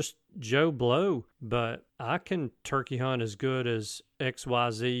 I'm just Joe Blow, but I can turkey hunt as good as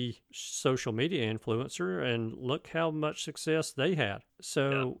XYZ social media influencer, and look how much success they had.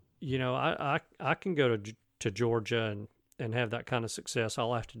 So, I can go to Georgia and have that kind of success.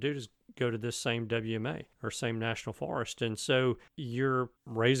 All I have to do is go to this same WMA or same national forest. And so you're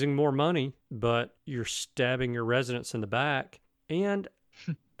raising more money, but you're stabbing your residents in the back, and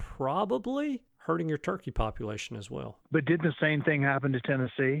probably hurting your turkey population as well. But didn't the same thing happen to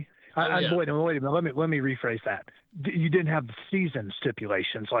Tennessee? Wait a minute. Let me rephrase that. You didn't have the season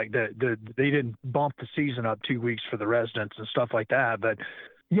stipulations, like they didn't bump the season up 2 weeks for the residents and stuff like that. But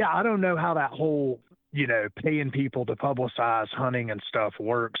yeah, I don't know how that whole, paying people to publicize hunting and stuff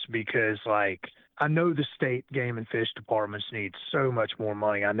works, because like, I know the state game and fish departments need so much more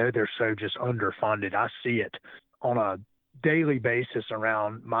money. I know they're so just underfunded. I see it on a daily basis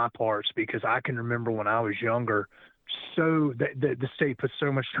around my parts, because I can remember when I was younger, so the state puts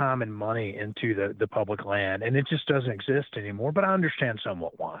so much time and money into the public land, and it just doesn't exist anymore. But I understand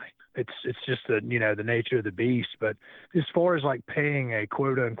somewhat why. It's just the nature of the beast. But as far as like paying a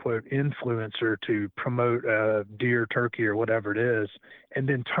quote unquote influencer to promote a deer, turkey, or whatever it is, and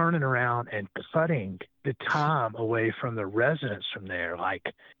then turning around and cutting the time away from the residents from there,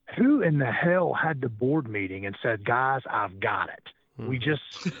 like, who in the hell had the board meeting and said, guys, I've got it. We just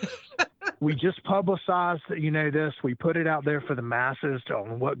publicized, this. We put it out there for the masses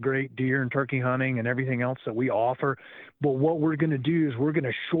on what great deer and turkey hunting and everything else that we offer. But what we're going to do is we're going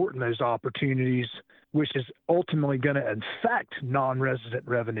to shorten those opportunities, which is ultimately going to affect non-resident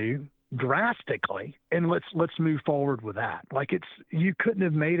revenue drastically. And let's move forward with that. Like, you couldn't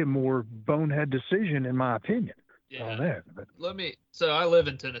have made a more bonehead decision, in my opinion. Yeah. So I live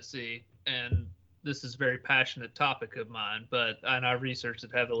in Tennessee, and this is a very passionate topic of mine, and I researched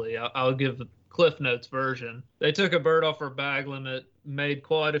it heavily. I'll give Cliff Notes version. They took a bird off her bag limit, made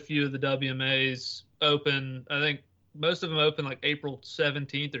quite a few of the WMAs open. I think most of them open like April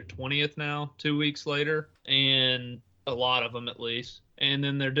 17th or 20th now, 2 weeks later, and a lot of them at least. And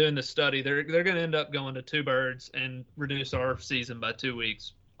then they're doing the study. They're going to end up going to 2 birds and reduce our season by 2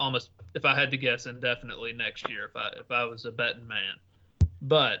 weeks. Almost, if I had to guess, indefinitely next year if I was a betting man.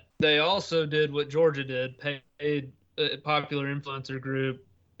 But they also did what Georgia did, paid a popular influencer group,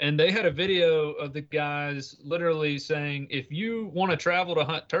 and they had a video of the guys literally saying, if you want to travel to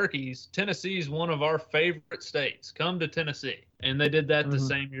hunt turkeys, Tennessee is one of our favorite states. Come to Tennessee. And they did that the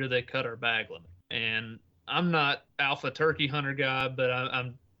same year they cut our bag limit. And I'm not alpha turkey hunter guy, but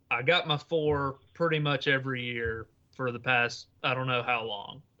I got my 4 pretty much every year for the past, I don't know how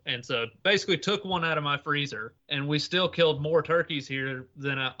long. And so basically took one out of my freezer, and we still killed more turkeys here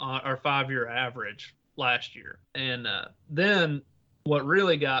than our 5-year average last year. And then what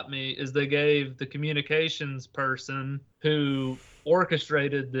really got me is they gave the communications person who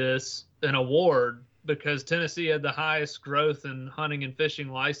orchestrated this an award because Tennessee had the highest growth in hunting and fishing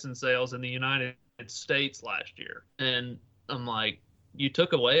license sales in the United States last year. And I'm like, you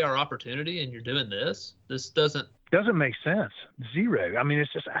took away our opportunity and you're doing this? This doesn't make sense. Zero. I mean,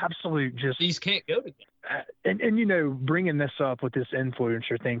 it's just absolute these can't go together. And you know, bringing this up with this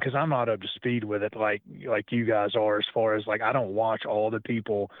influencer thing, because I'm not up to speed with it like you guys are, as far as like I don't watch all the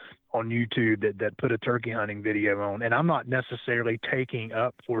people on YouTube that put a turkey hunting video on, and I'm not necessarily taking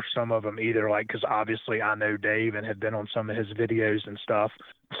up for some of them either, like, because obviously I know Dave and have been on some of his videos and stuff,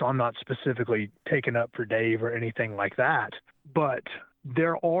 so I'm not specifically taking up for Dave or anything like that. But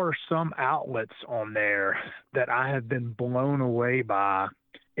there are some outlets on there that I have been blown away by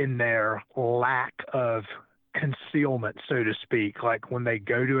in their lack of concealment, so to speak. Like when they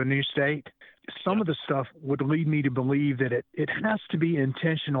go to a new state, some of the stuff would lead me to believe that it has to be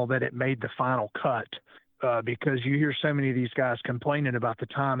intentional that it made the final cut, because you hear so many of these guys complaining about the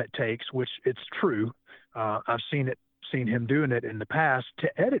time it takes, which it's true. I've seen him doing it in the past to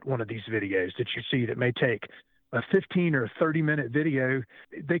edit one of these videos that you see that may take a 15 or 30-minute video.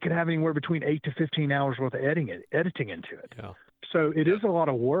 They could have anywhere between 8 to 15 hours worth of editing into it. Yeah. So it is a lot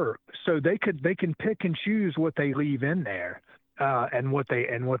of work. So they can pick and choose what they leave in there, and what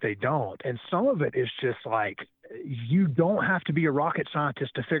they don't. And some of it is just like, you don't have to be a rocket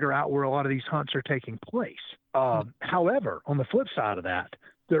scientist to figure out where a lot of these hunts are taking place. However, on the flip side of that,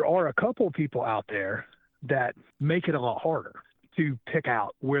 there are a couple of people out there that make it a lot harder to pick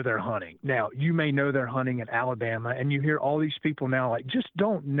out where they're hunting. Now, you may know they're hunting in Alabama, and you hear all these people now like, just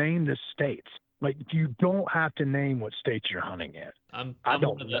don't name the states. Like, you don't have to name what states you're hunting in. I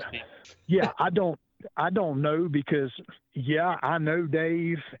don't know. Yeah, I don't know, because I know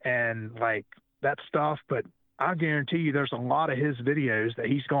Dave and like that stuff, but I guarantee you there's a lot of his videos that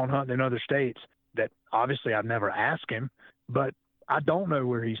he's gone hunting in other states that obviously I've never asked him, but I don't know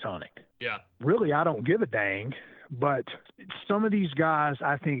where he's hunting. Yeah. Really, I don't give a dang. But some of these guys,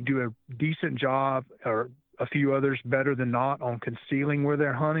 I think, do a decent job, or a few others better than not, on concealing where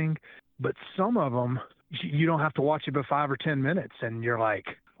they're hunting. But some of them, you don't have to watch it but 5 or 10 minutes, and you're like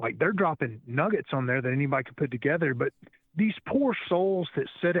they're dropping nuggets on there that anybody could put together. But these poor souls that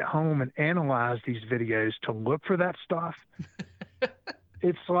sit at home and analyze these videos to look for that stuff,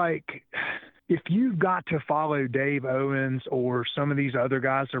 it's like, if you've got to follow Dave Owens or some of these other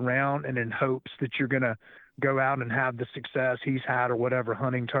guys around and in hopes that you're going to go out and have the success he's had or whatever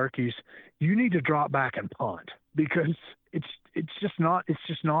hunting turkeys, you need to drop back and punt, because it's just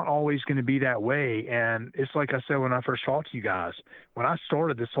not always going to be that way. And it's like I said when I first talked to you guys, when I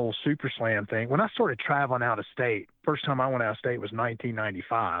started this whole Super Slam thing, when I started traveling out of state, first time I went out of state was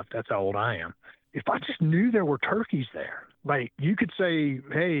 1995. That's how old I am. If I just knew there were turkeys there, like you could say,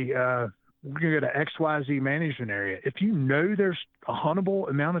 hey, we're going to go to XYZ management area. If you know there's a huntable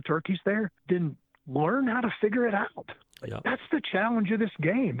amount of turkeys there, then learn how to figure it out. Yep. That's the challenge of this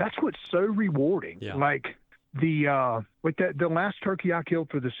game. That's what's so rewarding. Yeah. Like the last turkey I killed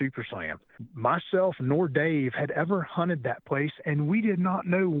for the Super Slam, myself nor Dave had ever hunted that place, and we did not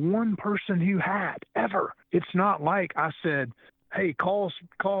know one person who had ever. It's not like I said, hey, call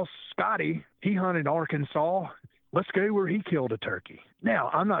Scotty. He hunted Arkansas. Let's go where he killed a turkey. Now,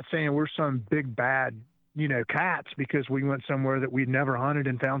 I'm not saying we're some big bad, cats because we went somewhere that we'd never hunted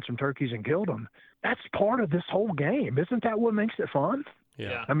and found some turkeys and killed them. That's part of this whole game. Isn't that what makes it fun?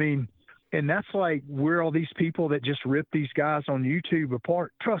 Yeah. I mean, and that's like where all these people that just rip these guys on YouTube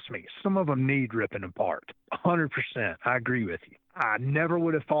apart, trust me, some of them need ripping apart. 100%. I agree with you. I never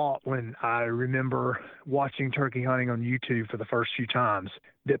would have thought, when I remember watching turkey hunting on YouTube for the first few times,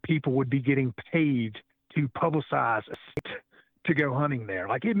 that people would be getting paid to publicize a state to go hunting there.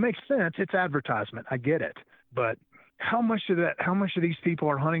 Like, it makes sense. It's advertisement. I get it. But how much of these people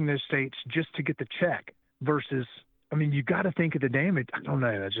are hunting those states just to get the check versus, I mean, you got to think of the damage. I don't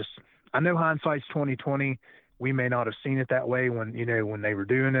know. I know hindsight's 2020. We may not have seen it that way when they were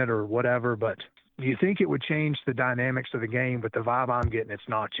doing it or whatever, but you think it would change the dynamics of the game, but the vibe I'm getting, it's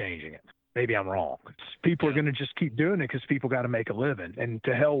not changing it. Maybe I'm wrong. People are going to just keep doing it because people got to make a living, and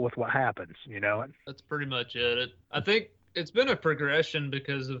to hell with what happens, That's pretty much it. I think it's been a progression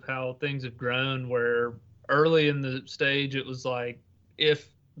because of how things have grown, where early in the stage it was like if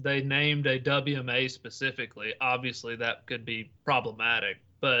they named a WMA specifically, obviously that could be problematic.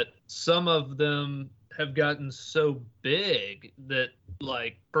 But some of them have gotten so big that,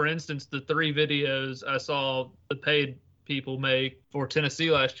 like, for instance, the 3 videos I saw the paid people make for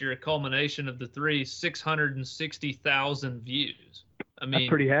Tennessee last year, a culmination of the 3, 660,000 views. I mean, that's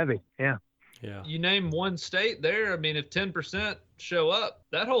pretty heavy. Yeah. Yeah. You name one state there. I mean, if 10% show up,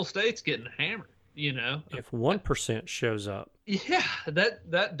 that whole state's getting hammered, If 1% shows up. Yeah,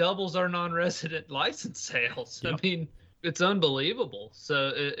 that doubles our non-resident license sales. Yep. I mean, it's unbelievable.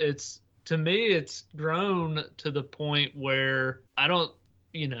 So it's, to me, it's grown to the point where I don't,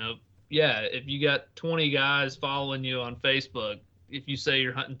 if you got 20 guys following you on Facebook, if you say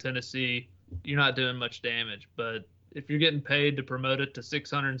you're hunting Tennessee, you're not doing much damage. But if you're getting paid to promote it to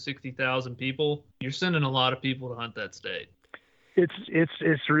 660,000 people, you're sending a lot of people to hunt that state.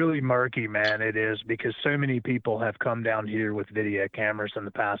 It's really murky, man. It is, because so many people have come down here with video cameras in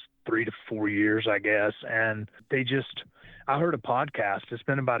the past 3 to 4 years, I guess. And I heard a podcast, it's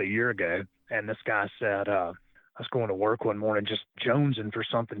been about a year ago, and this guy said, I was going to work one morning just jonesing for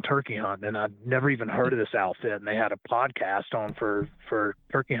something turkey hunting, and I'd never even heard of this outfit, and they had a podcast on for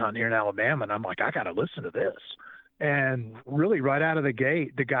turkey hunting here in Alabama, and I'm like, I got to listen to this. And really right out of the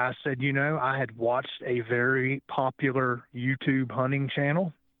gate, the guy said, I had watched a very popular YouTube hunting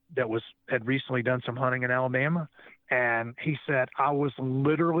channel that had recently done some hunting in Alabama. And he said, I was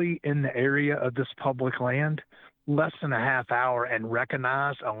literally in the area of this public land less than a half hour and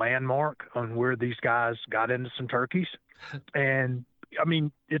recognized a landmark on where these guys got into some turkeys. And I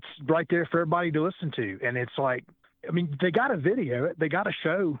mean, it's right there for everybody to listen to. And it's like, I mean, they got to video it. They got to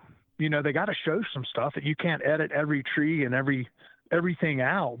show, they got to show some stuff that you can't edit every tree and everything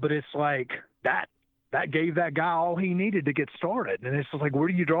out. But it's like that gave that guy all he needed to get started. And it's like, where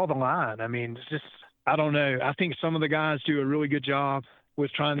do you draw the line? I mean, it's just, I don't know. I think some of the guys do a really good job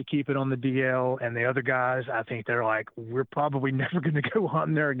with trying to keep it on the DL, and the other guys, I think they're like, we're probably never going to go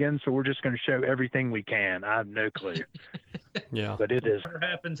hunting there again, so we're just going to show everything we can. I have no clue. Yeah. But it is. Whatever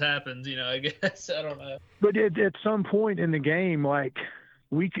happens, I guess. I don't know. But at some point in the game, like,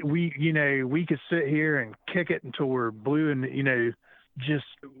 we could sit here and kick it until we're blue and, I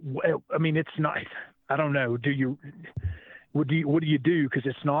mean, it's not, I don't know. What do you do? Because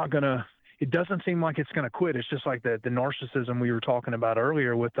it's not going to, it doesn't seem like it's going to quit. It's just like the narcissism we were talking about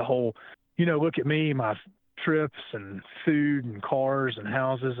earlier with the whole, look at me, my trips and food and cars and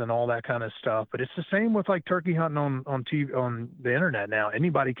houses and all that kind of stuff. But it's the same with like turkey hunting on TV, on the internet now.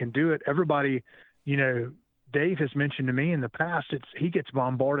 Anybody can do it. Everybody, Dave has mentioned to me in the past, he gets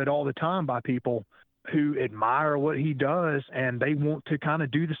bombarded all the time by people who admire what he does, and they want to kind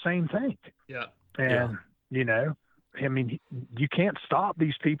of do the same thing. Yeah. And, I mean, you can't stop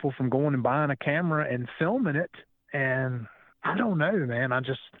these people from going and buying a camera and filming it. And I don't know, man. It's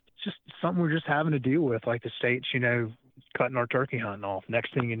just something we're just having to deal with, like the states, cutting our turkey hunting off.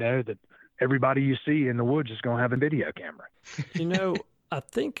 Next thing you know, that everybody you see in the woods is going to have a video camera. I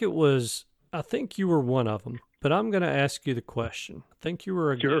think you were one of them, but I'm going to ask you the question. I think you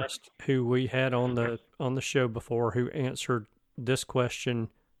were a guest who we had on the show before who answered this question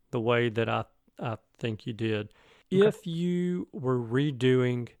the way that I think you did. Okay. If you were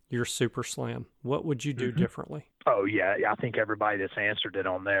redoing your Super Slam, what would you do differently? Oh, yeah. I think everybody that's answered it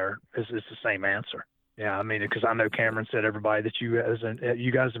on there is the same answer. Yeah, I mean, because I know Cameron said everybody that you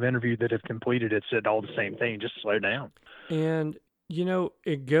guys have interviewed that have completed it said all the same thing, just slow down. And,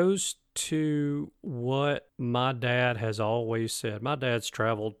 it goes to what my dad has always said. My dad's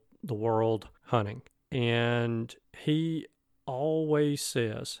traveled the world hunting, and he always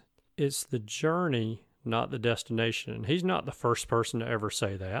says it's the journey, not the destination. And he's not the first person to ever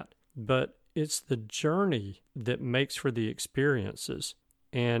say that, but it's the journey that makes for the experiences,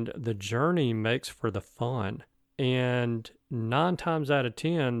 and the journey makes for the fun. And 9 times out of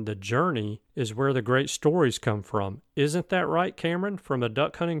 10, the journey is where the great stories come from. Isn't that right, Cameron, from a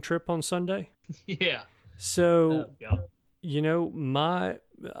duck hunting trip on Sunday? Yeah. So,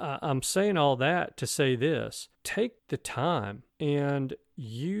 I'm saying all that to say this. Take the time and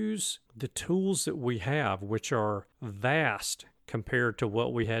use the tools that we have, which are vast compared to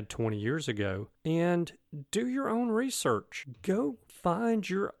what we had 20 years ago. And do your own research. Go find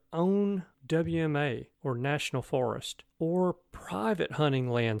your own WMA or national forest or private hunting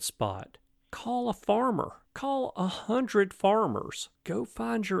land spot. Call a farmer. Call 100 farmers. Go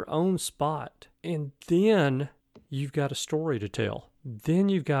find your own spot. And then you've got a story to tell. Then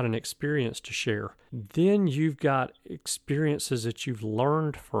you've got an experience to share. Then you've got experiences that you've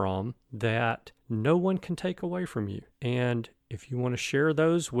learned from that no one can take away from you. And if you want to share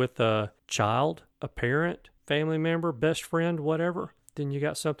those with a child, a parent, family member, best friend, whatever, then you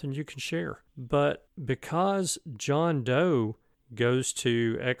got something you can share. But because John Doe goes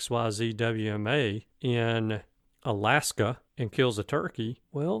to XYZ WMA in Alaska and kills a turkey,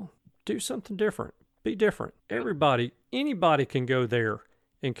 well, do something different. Be different. Anybody can go there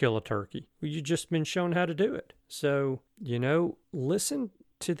and kill a turkey. You've just been shown how to do it. So, listen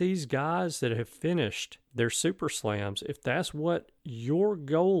to these guys that have finished their Super Slams. If that's what your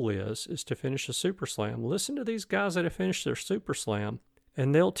goal is to finish a Super Slam, listen to these guys that have finished their Super Slam,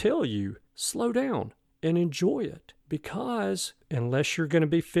 and they'll tell you, slow down and enjoy it. Because unless you're going to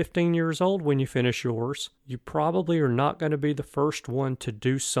be 15 years old when you finish yours, you probably are not going to be the first one to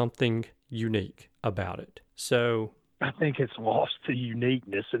do something unique about it. So I think it's lost the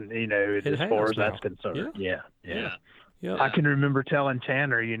uniqueness, and as far as that's concerned. Yeah. Yep. I can remember telling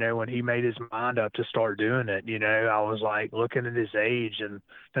Tanner, when he made his mind up to start doing it, I was like looking at his age, and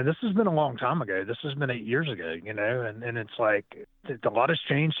this has been a long time ago. This has been 8 years ago, and it's like a lot has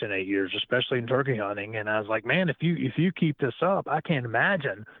changed in 8 years, especially in turkey hunting. And I was like, man, if you keep this up, I can't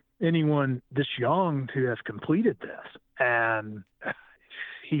imagine anyone this young to have completed this. And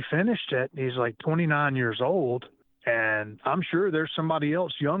he finished it. He's like 29 years old, and I'm sure there's somebody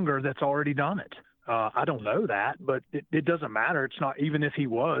else younger that's already done it. I don't know that, but it doesn't matter. It's not, even if he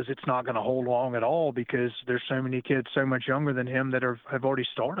was, it's not going to hold long at all, because there's so many kids so much younger than him that have already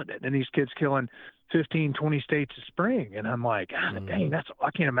started it. And these kids killing 15, 20 states a spring. And I'm like, dang,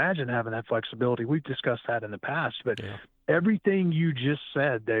 I can't imagine having that flexibility. We've discussed that in the past, but everything you just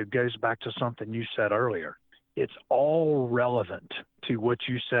said, though, goes back to something you said earlier. It's all relevant to what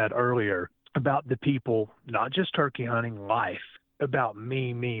you said earlier about the people, not just turkey hunting, life, about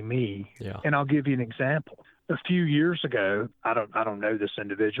me. Yeah. And I'll give you an example. A few years ago, I don't know this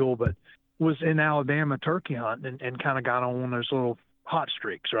individual, but was in Alabama turkey hunting and kind of got on one of those little hot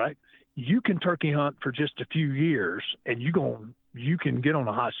streaks, right? You can turkey hunt for just a few years and you can get on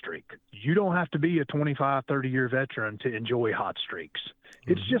a hot streak. You don't have to be a 25, 30-year veteran to enjoy hot streaks.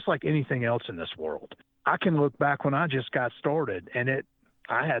 Mm-hmm. It's just like anything else in this world. I can look back when I just got started, and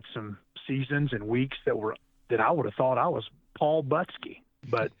I had some seasons and weeks that I would have thought I was Paul Butsky,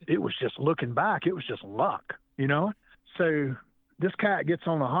 but it was just, looking back, it was just luck, So this cat gets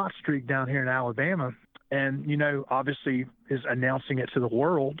on a hot streak down here in Alabama, and, obviously is announcing it to the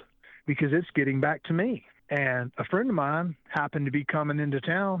world because it's getting back to me. And a friend of mine happened to be coming into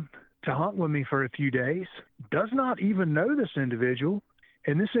town to hunt with me for a few days, does not even know this individual.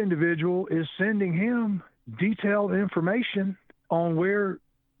 And this individual is sending him detailed information on where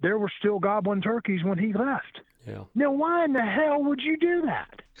there were still gobbling turkeys when he left. Yeah. Now, why in the hell would you do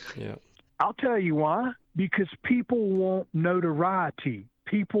that? Yeah. I'll tell you why. Because people want notoriety.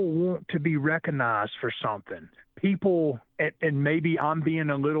 People want to be recognized for something. People, and maybe I'm being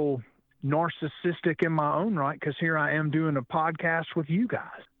a little narcissistic in my own right, because here I am doing a podcast with you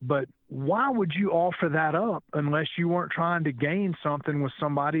guys. But why would you offer that up unless you weren't trying to gain something with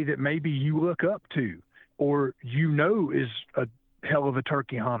somebody that maybe you look up to or is a hell of a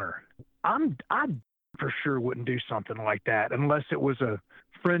turkey hunter? I for sure wouldn't do something like that unless it was a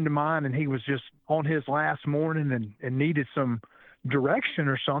friend of mine and he was just on his last morning and needed some direction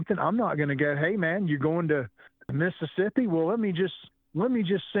or something. I'm not going to go, hey man, you're going to Mississippi? Well, let me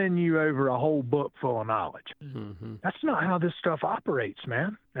just send you over a whole book full of knowledge. Mm-hmm. That's not how this stuff operates,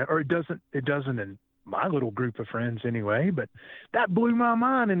 man. Or it doesn't in my little group of friends anyway, but that blew my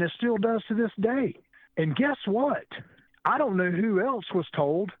mind, and it still does to this day. And guess what? I don't know who else was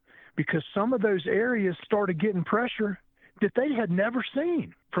told, because some of those areas started getting pressure that they had never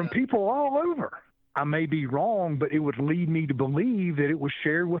seen from people all over. I may be wrong, but it would lead me to believe that it was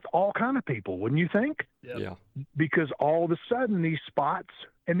shared with all kind of people, wouldn't you think? Yeah. Because all of a sudden these spots,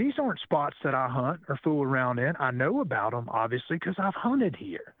 and these aren't spots that I hunt or fool around in. I know about them, obviously, because I've hunted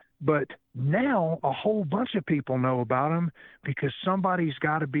here. But now a whole bunch of people know about them because somebody's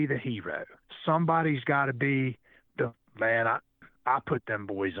got to be the hero. Somebody's got to be the man. I put them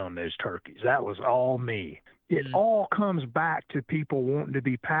boys on those turkeys. That was all me. It all comes back to people wanting to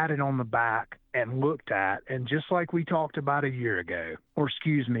be patted on the back and looked at. And just like we talked about a year ago,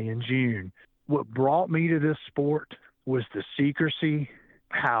 in June, what brought me to this sport was the secrecy,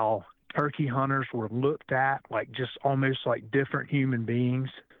 how turkey hunters were looked at like just almost like different human beings.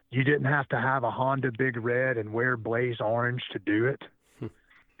 You didn't have to have a Honda Big Red and wear Blaze Orange to do it.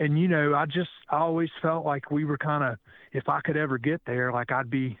 And, you know, I always felt like we were kind of, if I could ever get there, like I'd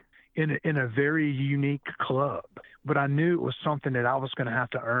be in a very unique club. But I knew it was something that I was going to have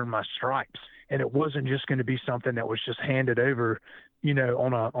to earn my stripes. And it wasn't just going to be something that was just handed over, you know,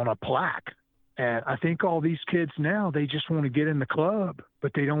 on a plaque. And I think all these kids now, they just want to get in the club,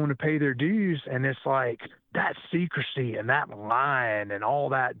 but they don't want to pay their dues. And it's like that secrecy and that lying and all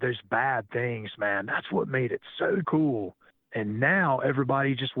that, those bad things, man, that's what made it so cool. And now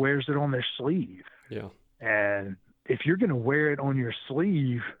everybody just wears it on their sleeve. Yeah. And if you're going to wear it on your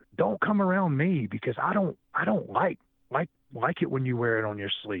sleeve, don't come around me, because I don't like it when you wear it on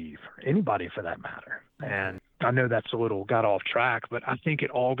your sleeve, or anybody for that matter. And I know that's a little got off track, but I think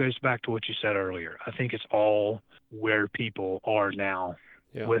it all goes back to what you said earlier. I think it's all where people are now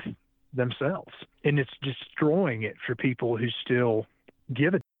with themselves, and it's destroying it for people who still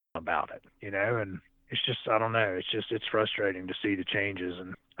give a about it, you know. And it's just, I don't know. It's frustrating to see the changes,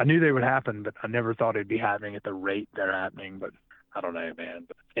 and I knew they would happen, but I never thought it'd be happening at the rate they're happening. But I don't know, man.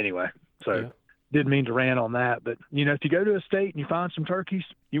 But anyway, so didn't mean to rant on that, but you know, if you go to a state and you find some turkeys,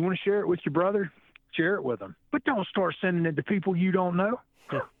 you want to share it with your brother, share it with them, but don't start sending it to people you don't know.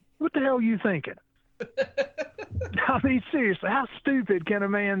 What the hell are you thinking? I mean, seriously, how stupid can a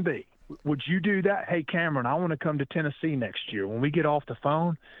man be? Would you do that? Hey, Cameron, I want to come to Tennessee next year. When we get off the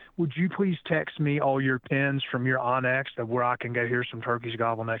phone, would you please text me all your pins from your Onyx of where I can go hear some turkeys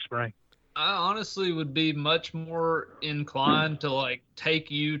gobble next spring? I honestly would be much more inclined to like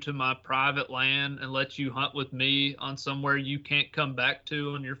take you to my private land and let you hunt with me on somewhere you can't come back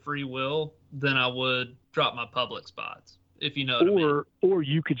to on your free will than I would drop my public spots, if you know what I mean. Or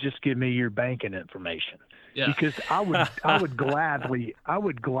you could just give me your banking information. Yeah. Because I would gladly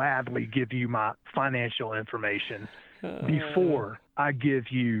give you my financial information before I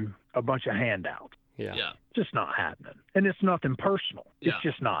give you a bunch of handouts. Yeah. Just not happening. And it's nothing personal. It's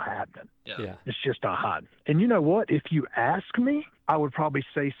just not happening. Yeah. It's just not happening. And you know what? If you ask me, I would probably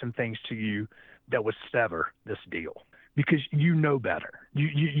say some things to you that would sever this deal, because you know better.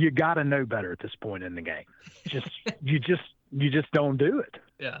 You got to know better at this point in the game. You just don't do it.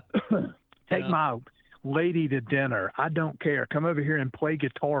 Yeah. Take my lady to dinner. I don't care. Come over here and play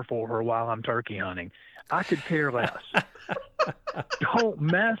guitar for her while I'm turkey hunting. I could care less. Don't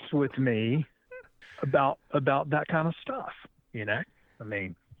mess with me about that kind of stuff, you know? I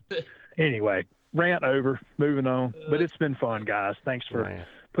mean, anyway, rant over, moving on. But it's been fun, guys. Thanks for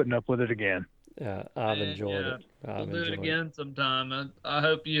putting up with it again. I've enjoyed it. We'll do it again sometime. I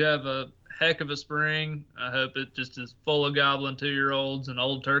hope you have a heck of a spring. I hope it just is full of gobbling 2-year-olds and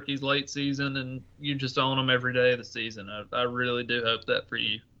old turkeys late season, and you just own them every day of the season. I really do hope that for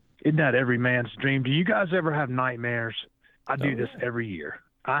you. Isn't that every man's dream? Do you guys ever have nightmares? I do this every year.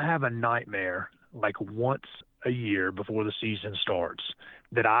 I have a nightmare like once a year before the season starts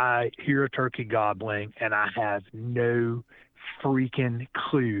that I hear a turkey gobbling and I have no freaking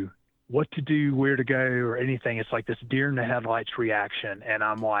clue what to do, where to go, or anything. It's like this deer in the headlights reaction. And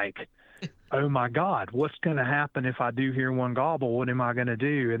I'm like, oh my God, what's going to happen if I do hear one gobble? What am I going to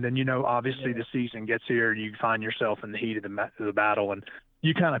do? And then, you know, obviously the season gets here and you find yourself in the heat of the battle, and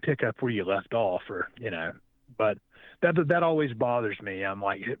you kind of pick up where you left off, or, you know, but that always bothers me. I'm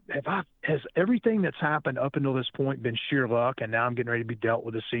like, has everything that's happened up until this point been sheer luck, and now I'm getting ready to be dealt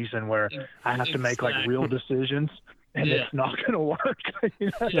with a season where I have to make like real decisions, and it's not going to work? You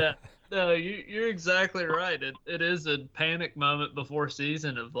know? Yeah. No, you're exactly right. It is a panic moment before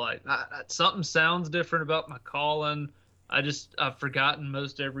season of like, something sounds different about my calling. I've forgotten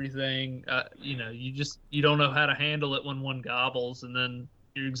most everything. You know, you don't know how to handle it when one gobbles, and then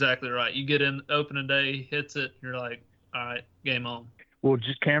you're exactly right. You get in opening day, hits it, you're like, all right, game on. Well,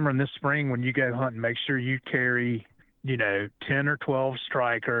 just Cameron, this spring when you go hunting, make sure you carry, you know, 10 or 12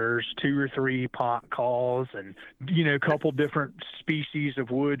 strikers, 2 or 3 pot calls, and, you know, a couple different species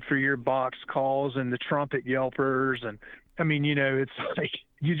of wood for your box calls, and the trumpet yelpers. And I mean, you know, it's like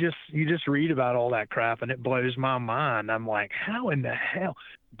you just read about all that crap and it blows my mind. I'm like, how in the hell?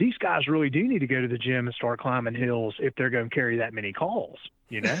 These guys really do need to go to the gym and start climbing hills if they're going to carry that many calls,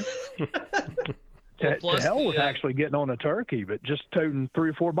 you know? To hell with actually getting on a turkey, but just toting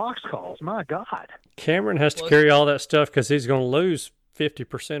 3 or 4 box calls. My God. Cameron has to carry all that stuff because he's going to lose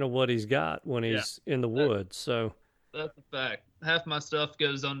 50% of what he's got when he's in the woods. So that's a fact. Half my stuff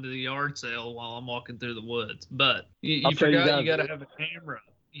goes onto the yard sale while I'm walking through the woods. But you forgot you got to have a camera.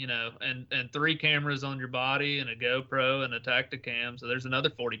 and 3 cameras on your body and a GoPro and a Tacticam. So there's another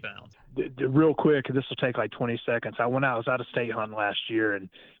 40 pounds. Real quick, this will take like 20 seconds. I was out of state hunting last year and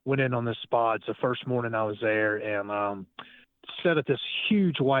went in on this spot. It's the first morning I was there and set at this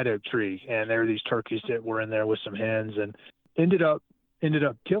huge white oak tree. And there were these turkeys that were in there with some hens and ended up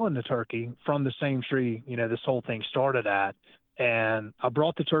killing the turkey from the same tree, this whole thing started at. And I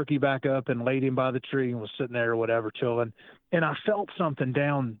brought the turkey back up and laid him by the tree and was sitting there or whatever, chilling. And I felt something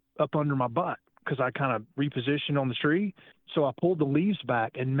down up under my butt because I kind of repositioned on the tree. So I pulled the leaves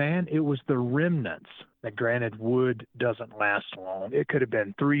back, and, man, it was the remnants. Now, granted, wood doesn't last long. It could have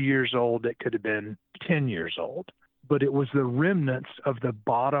been 3 years old. It could have been 10 years old. But it was the remnants of the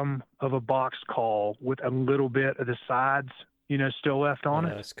bottom of a box call with a little bit of the sides, still left on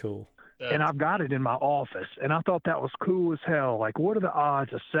it. That's cool. And I've got it in my office, and I thought that was cool as hell. Like, what are the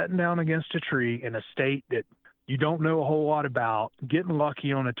odds of sitting down against a tree in a state that you don't know a whole lot about, getting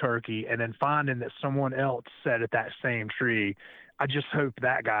lucky on a turkey, and then finding that someone else sat at that same tree? I just hope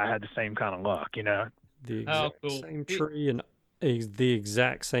that guy had the same kind of luck, The exact same tree and the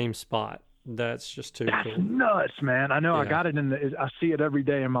exact same spot. That's just too That's cool. nuts, man. I know. Yeah. I got it I see it every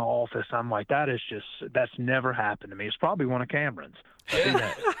day in my office. I'm like, that's never happened to me. It's probably one of Cameron's.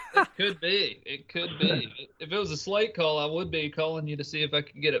 Yeah, it could be. It could be. If it was a slate call, I would be calling you to see if I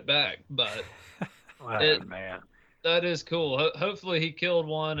could get it back. But man, that is cool. Hopefully he killed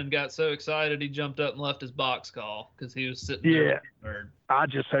one and got so excited he jumped up and left his box call because he was sitting there with the bird. I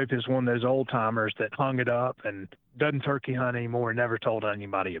just hope it's one of those old timers that hung it up and doesn't turkey hunt anymore and never told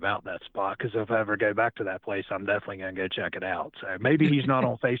anybody about that spot. Because if I ever go back to that place, I'm definitely going to go check it out. So maybe he's not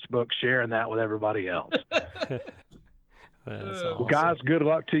on Facebook sharing that with everybody else. Awesome. Well, guys, good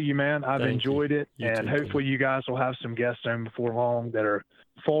luck to you, man. I've Thank enjoyed it. You And too, hopefully you guys will have some guests on before long that are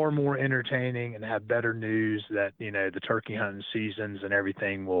far more entertaining and have better news that, the turkey hunting seasons and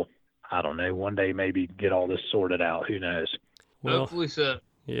everything will, I don't know, one day maybe get all this sorted out. Who knows? Well, hopefully so.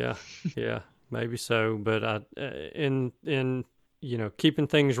 Yeah, maybe so. But in keeping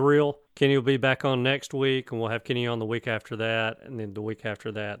things real, Kenny will be back on next week, and we'll have Kenny on the week after that, and then the week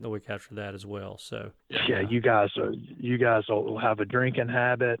after that, and the week after that as well. So yeah, you guys will have a drinking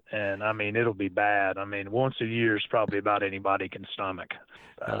habit, and I mean it'll be bad. I mean once a year is probably about anybody can stomach.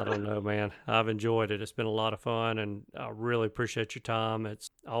 I don't know, man. I've enjoyed it. It's been a lot of fun, and I really appreciate your time. It's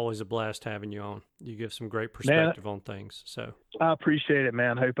always a blast having you on. You give some great perspective on things. So I appreciate it,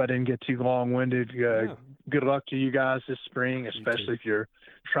 man. Hope I didn't get too long-winded. Good luck to you guys this spring, especially if you're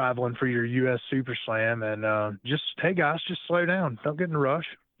traveling for your U.S. Super Slam. And hey, guys, just slow down. Don't get in a rush.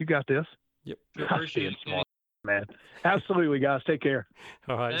 You got this. Yep. Appreciate it, man. Absolutely, guys. Take care.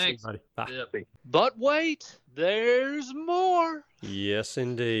 All right. Thanks. See you, buddy. Bye. Yep. But wait, there's more. Yes,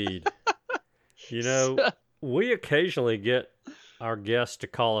 indeed. We occasionally get our guests to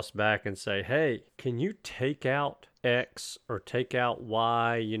call us back and say, hey, can you take out X or take out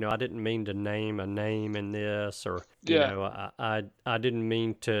Y? I didn't mean to name a name in this, or, I didn't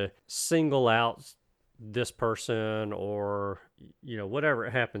mean to single out this person, or, whatever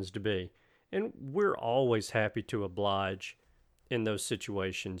it happens to be. And we're always happy to oblige in those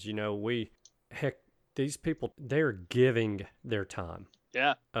situations. These people, they're giving their time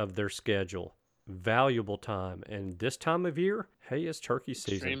of their schedule, valuable time. And this time of year, hey, it's turkey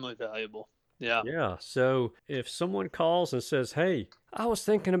season. Extremely valuable. Yeah. Yeah. So if someone calls and says, hey, I was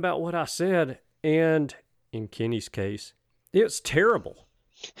thinking about what I said, and in Kenny's case, it's terrible.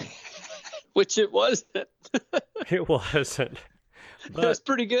 Which it wasn't. It wasn't. But that's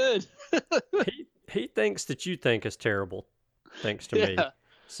pretty good. he thinks that you think it's terrible, thanks to me.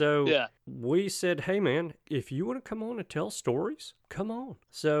 So we said, hey, man, if you want to come on and tell stories, come on.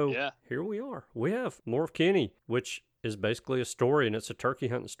 So here we are. We have more of Kenny, which is basically a story, and it's a turkey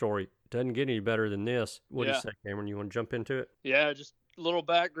hunting story. Doesn't get any better than this. What do you say, Cameron? You want to jump into it? Yeah, just a little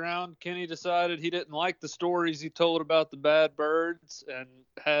background. Kenny decided he didn't like the stories he told about the bad birds and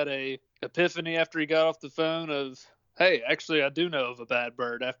had a epiphany after he got off the phone of, hey, actually, I do know of a bad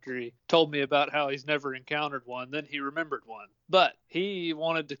bird, after he told me about how he's never encountered one. Then he remembered one. But he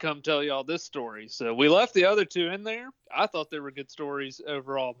wanted to come tell y'all this story. So we left the other two in there. I thought they were good stories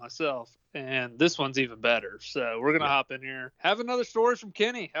overall myself. And this one's even better. So we're going to hop in here. Have another story from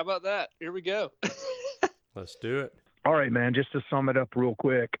Kenny. How about that? Here we go. Let's do it. All right, man. Just to sum it up real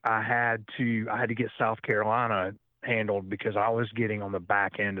quick, I had to get South Carolina handled because I was getting on the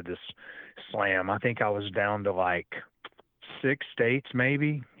back end of this slam. I think I was down to like 6 states,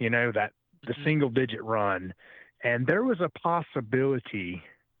 maybe, the single digit run. And there was a possibility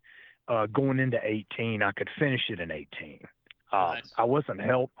going into 18, I could finish it in 18. Nice. I wasn't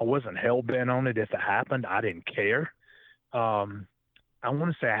hell bent on it. If it happened, I didn't care. I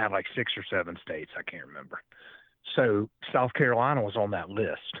want to say I had like 6 or 7 states. I can't remember. So South Carolina was on that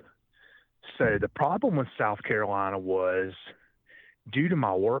list. So the problem with South Carolina was, due to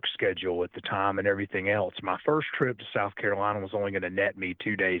my work schedule at the time and everything else, my first trip to South Carolina was only going to net me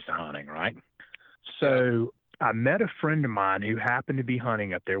 2 days of hunting, right? So I met a friend of mine who happened to be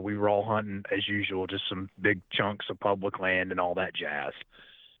hunting up there. We were all hunting as usual, just some big chunks of public land and all that jazz.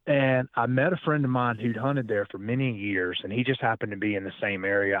 And I met a friend of mine who'd hunted there for many years, and he just happened to be in the same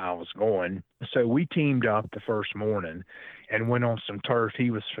area I was going. So we teamed up the first morning and went on some turf he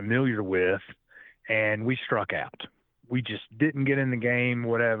was familiar with, and we struck out. We just didn't get in the game,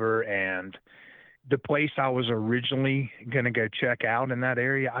 whatever. And the place I was originally going to go check out in that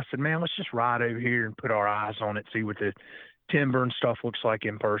area, I said, man, let's just ride over here and put our eyes on it, see what the timber and stuff looks like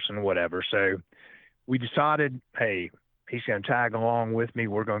in person, whatever. So we decided, hey, he's going to tag along with me.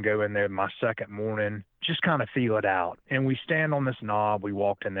 We're going to go in there my second morning, just kind of feel it out. And we stand on this knob. We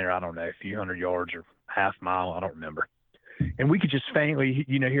walked in there, I don't know, a few hundred yards or half mile, I don't remember. And we could just faintly,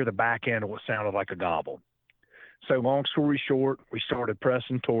 hear the back end of what sounded like a gobble. So long story short, we started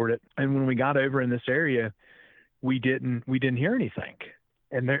pressing toward it. And when we got over in this area, we didn't hear anything.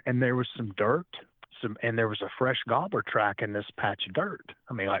 And there was some dirt, and there was a fresh gobbler track in this patch of dirt.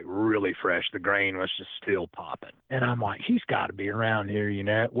 I mean, like really fresh. The grain was just still popping. And I'm like, he's got to be around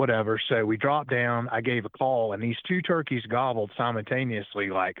here, whatever. So we dropped down. I gave a call, and these 2 turkeys gobbled simultaneously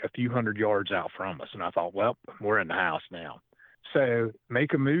like a few hundred yards out from us. And I thought, well, we're in the house now. So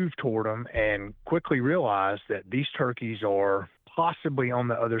make a move toward them and quickly realize that these turkeys are possibly on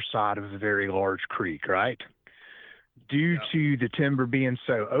the other side of a very large creek, right? Due to the timber being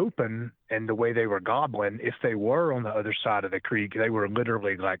so open and the way they were gobbling, if they were on the other side of the creek, they were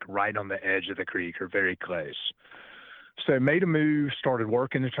literally like right on the edge of the creek or very close. So made a move, started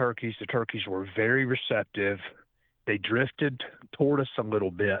working the turkeys. The turkeys were very receptive. They drifted toward us a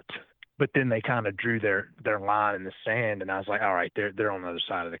little bit, but then they kind of drew their line in the sand, and I was like, all right, they're on the other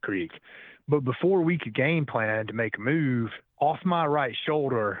side of the creek. But before we could game plan to make a move, off my right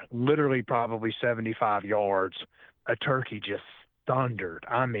shoulder, literally probably 75 yards, a turkey just thundered.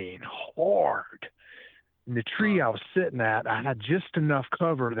 I mean, hard. In the tree I was sitting at, I had just enough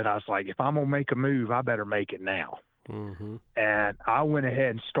cover that I was like, if I'm going to make a move, I better make it now. Mm-hmm. And I went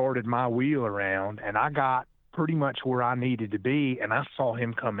ahead and started my wheel around, and I got pretty much where I needed to be, and I saw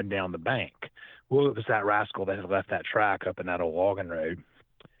him coming down the bank. Well, it was that rascal that had left that track up in that old logging road.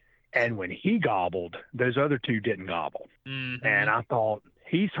 And when he gobbled, those other 2 didn't gobble. Mm-hmm. And I thought,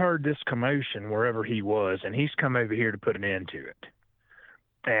 he's heard this commotion wherever he was, and he's come over here to put an end to it.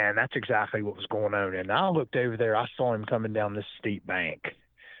 And that's exactly what was going on. And I looked over there, I saw him coming down this steep bank,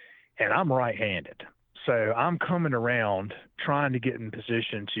 and I'm right-handed. So I'm coming around trying to get in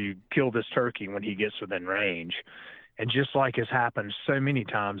position to kill this turkey when he gets within range. And just like has happened so many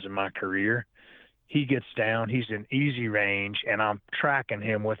times in my career, he gets down, he's in easy range, and I'm tracking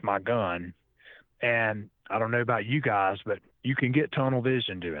him with my gun. And I don't know about you guys, but you can get tunnel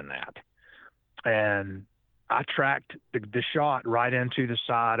vision doing that. And I tracked the shot right into the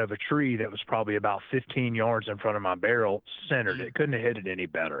side of a tree that was probably about 15 yards in front of my barrel, centered it. Couldn't have hit it any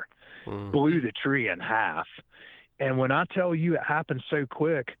better. Blew the tree in half. And when I tell you it happened so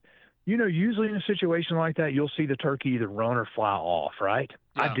quick, usually in a situation like that, you'll see the turkey either run or fly off, right?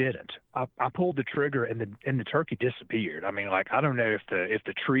 Yeah. I didn't. I pulled the trigger and the turkey disappeared. I mean, like, I don't know if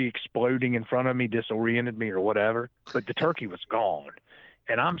the tree exploding in front of me disoriented me or whatever, but the turkey was gone.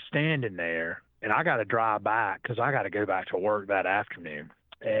 And I'm standing there, and I got to drive back because I got to go back to work that afternoon.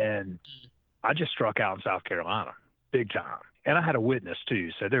 And I just struck out in South Carolina, big time. And I had a witness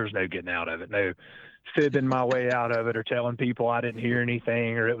too, so there was no getting out of it, no fibbing my way out of it or telling people I didn't hear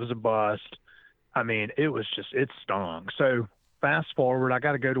anything or it was a bust. I mean, it stung. So fast forward, I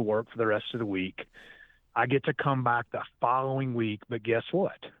got to go to work for the rest of the week. I get to come back the following week, but guess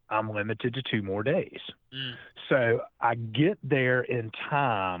what? I'm limited to 2 more days. So I get there in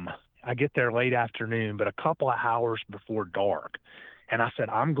time. I get there late afternoon, but a couple of hours before dark. And I said,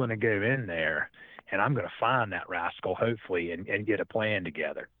 I'm going to go in there and I'm going to find that rascal, hopefully, and get a plan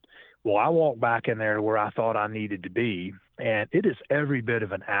together. Well, I walked back in there to where I thought I needed to be, and it is every bit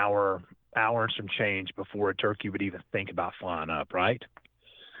of an hour and some change before a turkey would even think about flying up, right?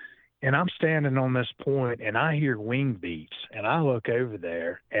 And I'm standing on this point, and I hear wing beats, and I look over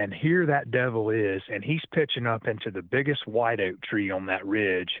there, and here that devil is, and he's pitching up into the biggest white oak tree on that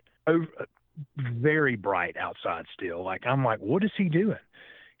ridge, very bright outside still. Like, I'm like, what is he doing?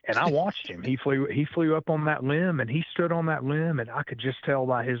 And I watched him. He flew up on that limb, and he stood on that limb, and I could just tell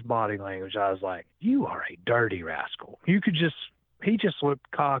by his body language. I was like, you are a dirty rascal. He just looked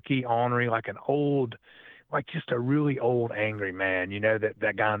cocky, ornery, like an old like just a really old, angry man. You know,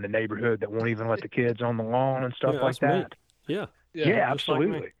 that guy in the neighborhood that won't even let the kids on the lawn and stuff like that. Me. Yeah. Yeah,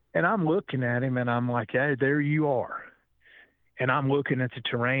 absolutely. Like and I'm looking at him and I'm like, hey, there you are. And I'm looking at the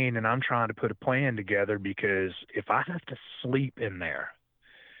terrain and I'm trying to put a plan together, because if I have to sleep in there,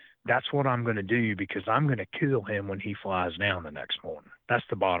 that's what I'm going to do, because I'm going to kill him when he flies down the next morning. That's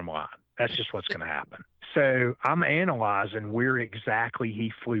the bottom line. That's just what's going to happen. So I'm analyzing where exactly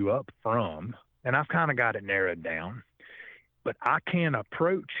he flew up from, and I've kind of got it narrowed down. But I can't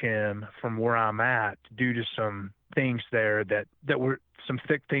approach him from where I'm at due to some things there that were some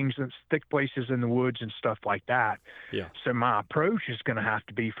thick things and thick places in the woods and stuff like that. Yeah. So my approach is going to have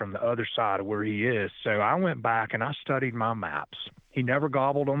to be from the other side of where he is. So I went back and I studied my maps. He never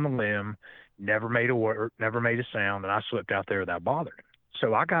gobbled on the limb, never made a word, never made a sound, and I slipped out there without bothering him.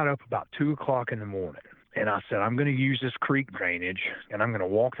 So I got up about 2:00 in the morning, and I said, I'm going to use this creek drainage, and I'm going to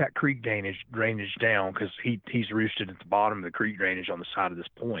walk that creek drainage down, because he's roosted at the bottom of the creek drainage on the side of this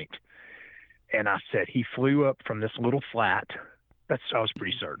point. And I said, he flew up from this little flat. I was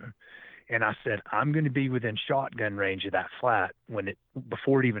pretty certain. And I said, I'm going to be within shotgun range of that flat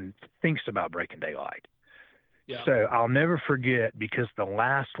before it even thinks about breaking daylight. Yeah. So I'll never forget, because the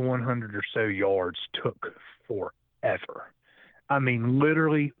last 100 or so yards took forever. I mean,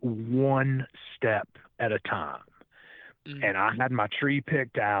 literally one step at a time. Mm-hmm. And I had my tree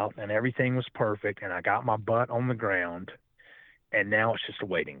picked out and everything was perfect. And I got my butt on the ground, and now it's just a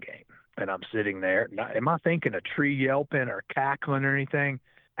waiting game. And I'm sitting there. Am I thinking a tree yelping or cackling or anything?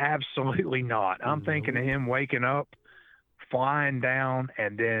 Absolutely not. I'm thinking of him waking up, flying down,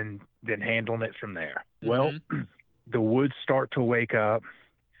 and then handling it from there. Mm-hmm. Well, the woods start to wake up.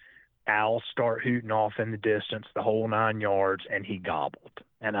 Owls start hooting off in the distance, the whole 9 yards, and he gobbled.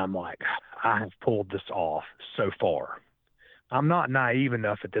 And I'm like, I have pulled this off so far. I'm not naive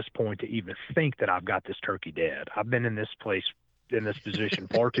enough at this point to even think that I've got this turkey dead. I've been in this position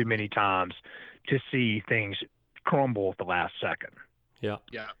far too many times to see things crumble at the last second. Yeah.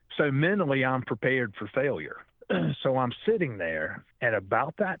 So mentally, I'm prepared for failure. So I'm sitting there, and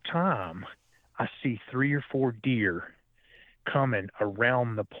about that time, I see 3 or 4 deer coming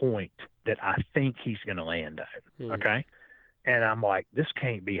around the point that I think he's going to land at. Okay. And I'm like, this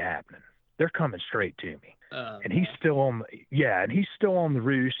can't be happening. They're coming straight to me. And he's still on the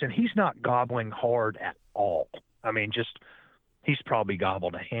roost, and he's not gobbling hard at all. I mean, he's probably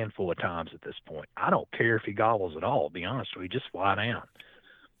gobbled a handful of times at this point. I don't care if he gobbles at all, to be honest with you, just fly down.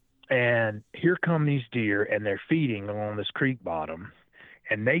 And here come these deer, and they're feeding along this creek bottom,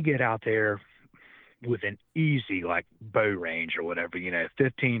 and they get out there with an easy, like, bow range or whatever,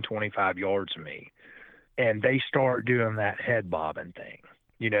 15, 25 yards of me. And they start doing that head bobbing thing,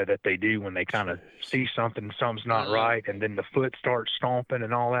 that they do when they kind of see something's not right, and then the foot starts stomping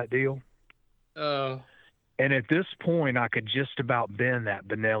and all that deal. And at this point, I could just about bend that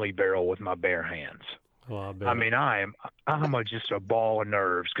Benelli barrel with my bare hands. Oh, I mean, I'm just a ball of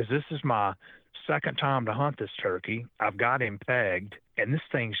nerves, because this is my second time to hunt this turkey. I've got him pegged, and this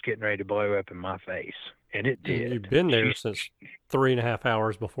thing's getting ready to blow up in my face. And it did. You've been there since 3.5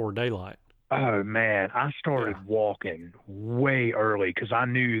 hours before daylight. Oh, man. I started walking way early, because I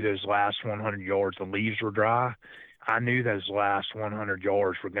knew those last 100 yards, the leaves were dry. I knew those last 100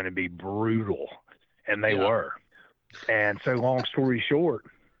 yards were going to be brutal, and they were. And so long story short,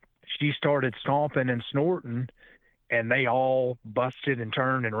 she started stomping and snorting, and they all busted and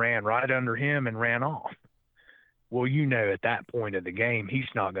turned and ran right under him and ran off. Well, at that point of the game, he's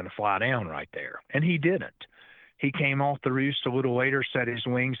not going to fly down right there. And he didn't. He came off the roost a little later, set his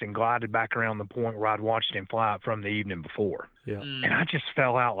wings, and glided back around the point where I'd watched him fly up from the evening before. Yeah. And I just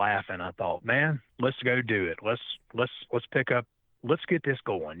fell out laughing. I thought, man, let's go do it. Let's pick up. Let's get this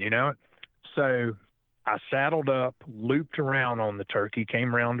going, So I saddled up, looped around on the turkey,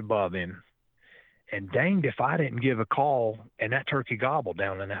 came around above him, and danged if I didn't give a call, and that turkey gobbled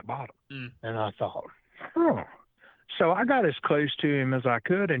down in that bottom. And I thought, So I got as close to him as I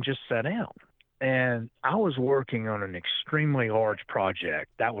could and just sat down. And I was working on an extremely large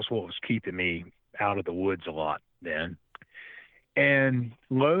project. That was what was keeping me out of the woods a lot then. And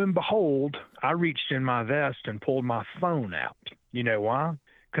lo and behold, I reached in my vest and pulled my phone out. You know why?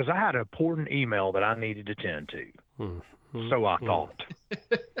 Because I had an important email that I needed to tend to. So I thought.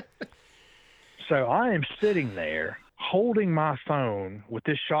 So I am sitting there holding my phone with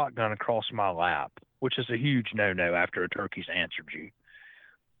this shotgun across my lap, which is a huge no-no after a turkey's answered you.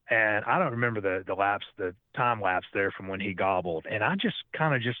 And I don't remember the time lapse there from when he gobbled. And I just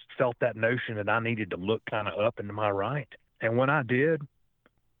kind of felt that notion that I needed to look kind of up and to my right. And when I did,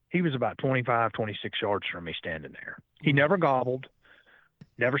 he was about 25, 26 yards from me standing there. He never gobbled,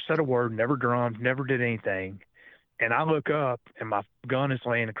 never said a word, never drummed, never did anything. And I look up, and my gun is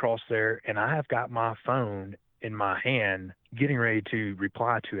laying across there, and I have got my phone in my hand getting ready to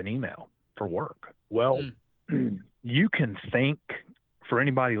reply to an email for work. Well, you can think, for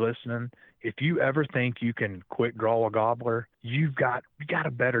anybody listening, if you ever think you can quick draw a gobbler, you got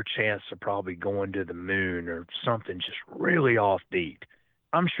a better chance of probably going to the moon or something just really offbeat.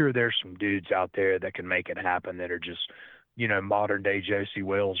 I'm sure there's some dudes out there that can make it happen that are just, modern day Josie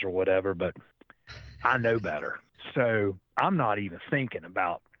Wales or whatever, but I know better. So I'm not even thinking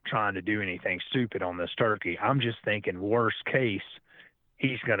about trying to do anything stupid on this turkey. I'm just thinking worst case,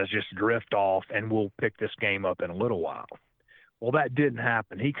 he's going to just drift off and we'll pick this game up in a little while. Well, that didn't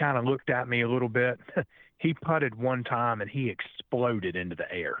happen. He kind of looked at me a little bit. He putted one time and he exploded into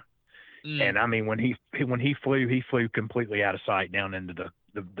the air. And I mean, when he flew completely out of sight down into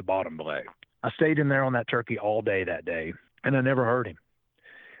the bottom below. I stayed in there on that turkey all day that day, and I never heard him.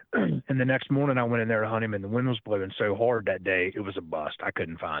 And the next morning I went in there to hunt him, and the wind was blowing so hard that day, it was a bust. I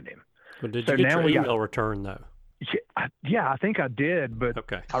couldn't find him. Well, did you get your email return, though? Yeah, I think I did, but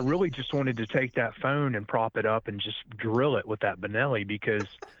okay. I really just wanted to take that phone and prop it up and just drill it with that Benelli, because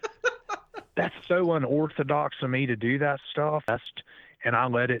that's so unorthodox of me to do that stuff. And I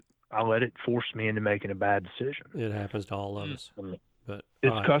let it force me into making a bad decision. It happens to all of us. But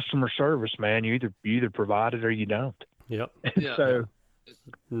it's customer service, man. You either provide it or you don't. Yep. Yeah. So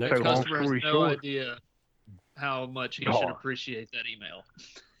long story short, no idea how much he should appreciate that email.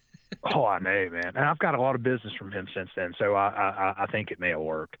 Oh, I know, man. And I've got a lot of business from him since then, so I think it may have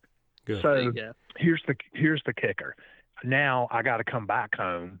worked. Good. So here's the kicker. Now I got to come back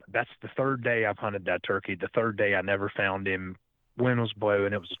home. That's the third day I've hunted that turkey. The third day I never found him. Wind was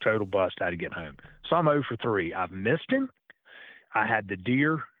blowing. It was a total bust. I had to get home. So I'm 0 for 3. I've missed him. I had the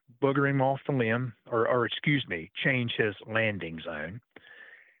deer booger him off the limb, or change his landing zone.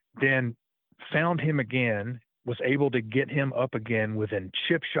 Then found him again, was able to get him up again within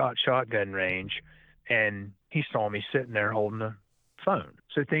chip shot shotgun range, and he saw me sitting there holding the phone.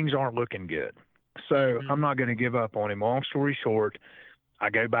 So things aren't looking good. So I'm not going to give up on him. Long story short, I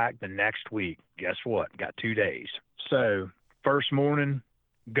go back the next week. Guess what? Got 2 days. So first morning,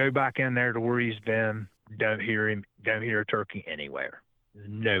 go back in there to where he's been. Don't hear him. Don't hear a turkey anywhere.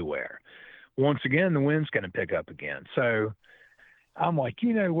 Nowhere. Once again, the wind's going to pick up again. So I'm like,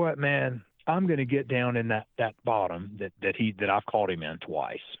 you know what, man? I'm going to get down in that bottom that I've caught him in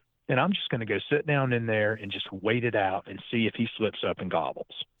twice. And I'm just going to go sit down in there and just wait it out and see if he slips up and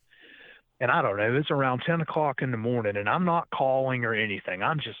gobbles. And I don't know, it's around 10 o'clock in the morning, and I'm not calling or anything.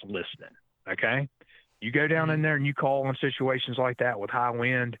 I'm just listening, okay? You go down in there and you call in situations like that with high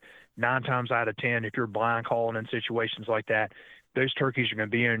wind, 9 times out of 10, if you're blind calling in situations like that, those turkeys are going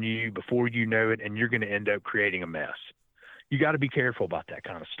to be on you before you know it, and you're going to end up creating a mess. You got to be careful about that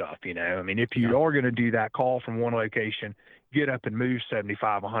kind of stuff, you know? I mean, if you are going to do that call from one location, get up and move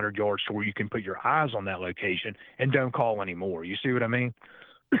 75, 100 yards to where you can put your eyes on that location and don't call anymore. You see what I mean?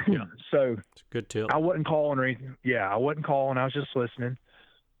 Yeah. So it's a good tip. I wasn't calling or anything. Yeah, I wasn't calling. I was just listening.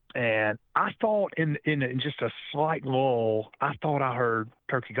 And I thought in just a slight lull, I thought I heard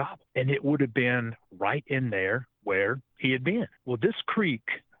turkey gobble. And it would have been right in there where he had been. Well, this creek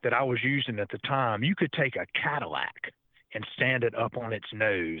that I was using at the time, you could take a Cadillac and stand it up on its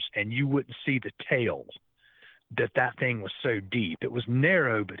nose, and you wouldn't see the tail that thing was so deep. It was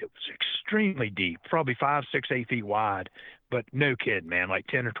narrow, but it was extremely deep, probably 5, 6, 8 feet wide, but no kidding, man, like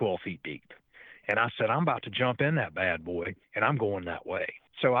 10 or 12 feet deep. And I said, I'm about to jump in that bad boy, and I'm going that way.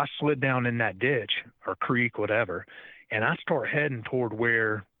 So I slid down in that ditch or creek, whatever, and I start heading toward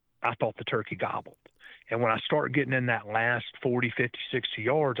where I thought the turkey gobbled. And when I start getting in that last 40, 50, 60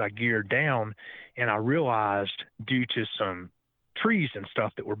 yards, I geared down, and I realized due to some trees and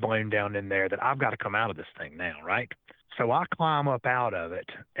stuff that were blown down in there that I've got to come out of this thing now, right? So I climb up out of it,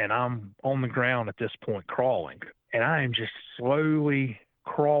 and I'm on the ground at this point crawling, and I am just slowly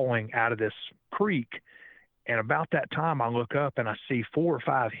crawling out of this creek. And about that time, I look up and I see 4 or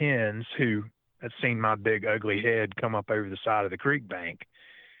 5 hens who had seen my big ugly head come up over the side of the creek bank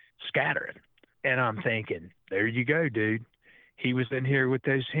scattering. And I'm thinking, there you go, dude. He was in here with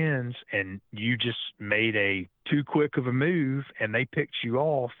those hens, and you just made a too quick of a move, and they picked you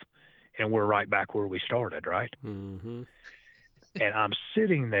off, and we're right back where we started, right? Mm-hmm. And I'm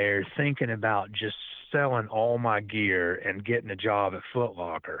sitting there thinking about just selling all my gear and getting a job at Foot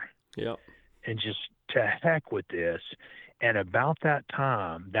Locker. Yep. And just to heck with this. And about that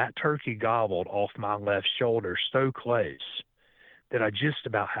time, that turkey gobbled off my left shoulder so close that I just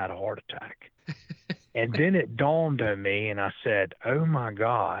about had a heart attack. And then it dawned on me, and I said, oh, my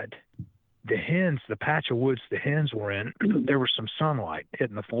God, the hens, the patch of woods the hens were in, there was some sunlight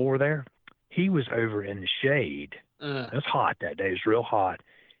hitting the floor there. He was over in the shade. It was hot that day. It was real hot.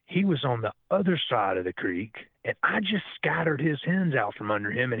 He was on the other side of the creek, and I just scattered his hens out from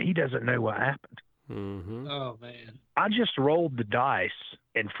under him, and he doesn't know what happened. Mm-hmm. Oh, man. I just rolled the dice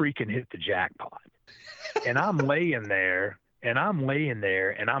and freaking hit the jackpot. And I'm laying there, and I'm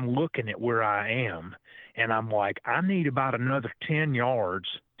looking at where I am, and I'm like, I need about another 10 yards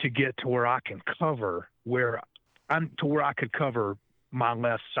to get to where I can cover I could cover my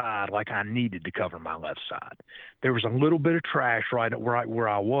left side like I needed to cover my left side. There was a little bit of trash right where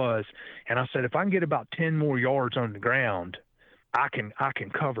I was, and I said, if I can get about 10 more yards on the ground, I can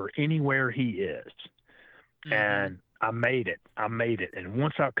cover anywhere he is. Mm-hmm. And I made it. And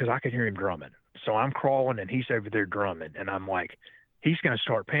because I could hear him drumming. So I'm crawling, and he's over there drumming, and I'm like, he's going to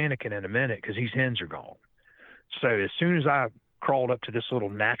start panicking in a minute because his hens are gone. So as soon as I crawled up to this little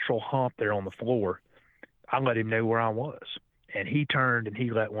natural hump there on the floor, I let him know where I was. And he turned and he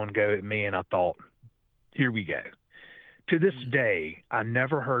let one go at me, and I thought, here we go. To this day, I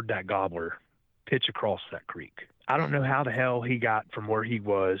never heard that gobbler pitch across that creek. I don't know how the hell he got from where he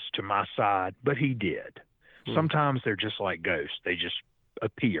was to my side, but he did. Sometimes they're just like ghosts. They just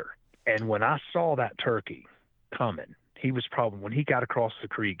appear. And when I saw that turkey coming, when he got across the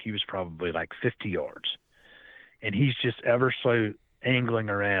creek, he was probably like 50 yards. And he's just ever so angling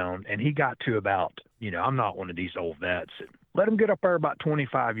around. And he got to about, I'm not one of these old vets. Let him get up there about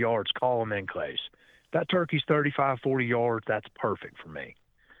 25 yards, call him in close. That turkey's 35, 40 yards. That's perfect for me.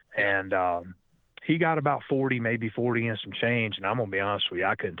 And he got about 40, maybe 40 and some change. And I'm going to be honest with you,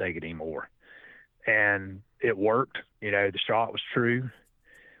 I couldn't take it anymore. And it worked. The shot was true.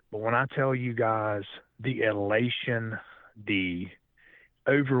 But when I tell you guys the elation, the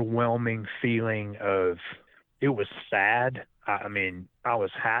overwhelming feeling of, it was sad. I mean, I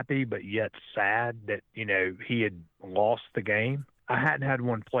was happy, but yet sad that, he had lost the game. I hadn't had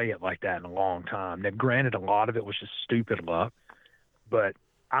one play it like that in a long time. Now, granted, a lot of it was just stupid luck, but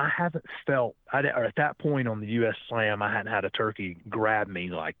I haven't felt, or at that point on the U.S. Slam, I hadn't had a turkey grab me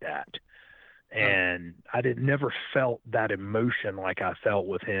like that. And I never felt that emotion like I felt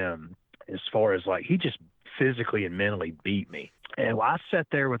with him, as far as like, he just physically and mentally beat me. And I sat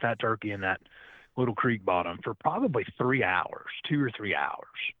there with that turkey in that little creek bottom for probably 3 hours, 2 or 3 hours,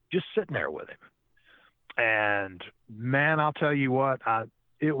 just sitting there with him. And man, I'll tell you what,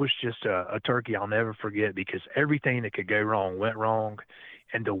 it was just a turkey I'll never forget, because everything that could go wrong went wrong.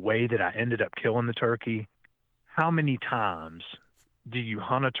 And the way that I ended up killing the turkey, how many times do you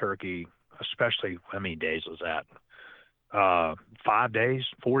hunt a turkey, especially, how many days was that? 5 days,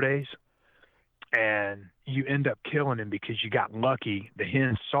 4 days? And you end up killing him because you got lucky. The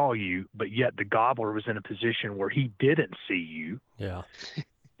hen saw you, but yet the gobbler was in a position where he didn't see you. Yeah.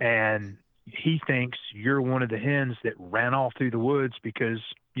 And he thinks you're one of the hens that ran off through the woods because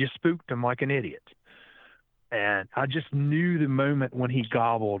you spooked him like an idiot. And I just knew the moment when he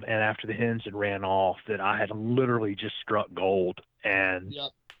gobbled and after the hens had ran off that I had literally just struck gold. And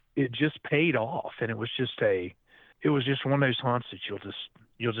it just paid off. And it was just one of those hunts that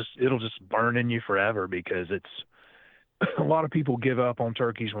it'll just burn in you forever, because it's a lot of people give up on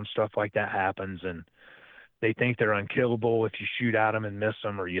turkeys when stuff like that happens, and they think they're unkillable if you shoot at them and miss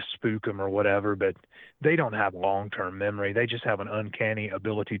them or you spook them or whatever, but they don't have long-term memory. They just have an uncanny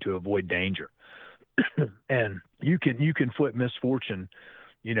ability to avoid danger. And you can flip misfortune,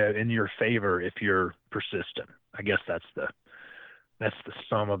 in your favor if you're persistent. I guess that's the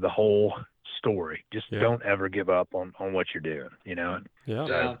sum of the whole story. Just don't ever give up on what you're doing, Yeah.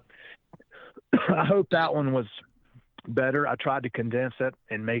 So, I hope that one was better. I tried to condense it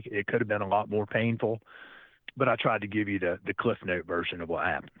and it could have been a lot more painful, but I tried to give you the Cliff Note version of what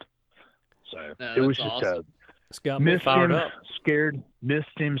happened. So it was just awesome. It's got me fired up. Scared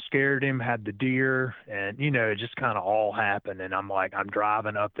him, had the deer, and it just kind of all happened. And I'm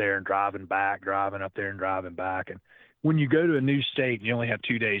driving up there and driving back, driving up there and driving back. And when you go to a new state and you only have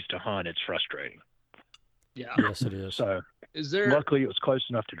 2 days to hunt, it's frustrating. Yeah. Yes, it is. So luckily it was close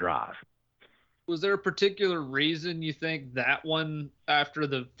enough to drive. Was there a particular reason you think that one, after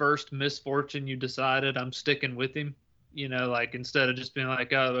the first misfortune, you decided I'm sticking with him? Like instead of just being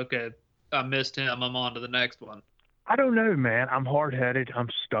like, oh, okay, I missed him, I'm on to the next one. I don't know, man. I'm hard-headed. I'm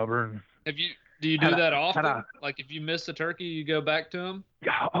stubborn. Do you do that often? Like if you miss a turkey, you go back to him?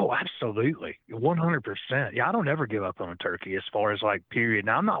 Oh, absolutely. 100%. Yeah, I don't ever give up on a turkey as far as like period.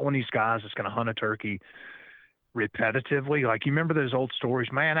 Now, I'm not one of these guys that's going to hunt a turkey repetitively. Like, you remember those old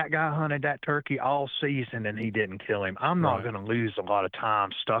stories? Man, that guy hunted that turkey all season and he didn't kill him. I'm not going to lose a lot of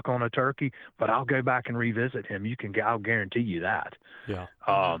time stuck on a turkey, but I'll go back and revisit him. I'll guarantee you that. Yeah.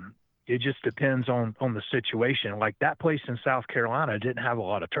 It just depends on the situation. Like that place in South Carolina didn't have a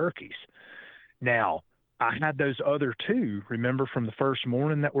lot of turkeys. Now, I had those other two, remember from the first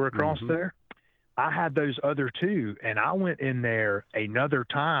morning that were across there? I had those other two, and I went in there another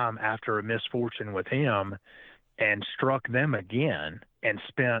time after a misfortune with him and struck them again and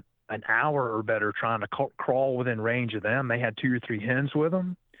spent an hour or better trying to crawl within range of them. They had 2 or 3 hens with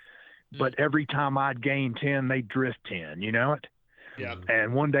them, but every time I'd gain 10, they'd drift 10, you know it? Yeah.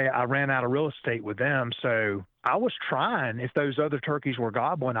 And one day I ran out of real estate with them, so I was trying, if those other turkeys were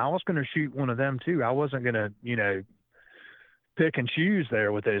gobbling, I was going to shoot one of them too. I wasn't going to, you know, pick and choose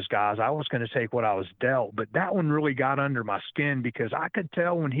there with those guys. I was going to take what I was dealt, but that one really got under my skin because I could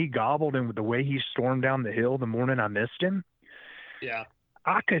tell when he gobbled and with the way he stormed down the hill the morning I missed him. Yeah.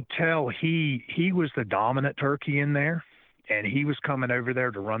 I could tell he was the dominant turkey in there, and he was coming over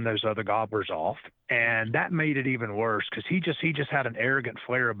there to run those other gobblers off. And that made it even worse because he just had an arrogant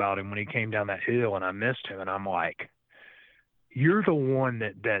flair about him when he came down that hill, and I missed him. And I'm like, you're the one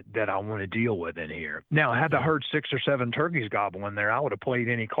that I want to deal with in here. Now, had I heard 6 or 7 turkeys gobbling there, I would have played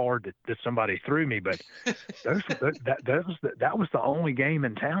any card that somebody threw me. But that was the only game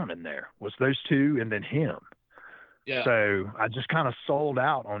in town in there, was those 2 and then him. Yeah. So I just kind of sold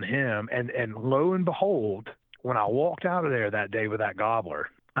out on him. And lo and behold, when I walked out of there that day with that gobbler,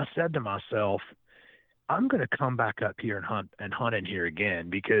 I said to myself, I'm going to come back up here and hunt in here again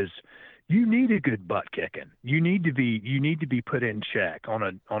because you need a good butt kicking. You need to be put in check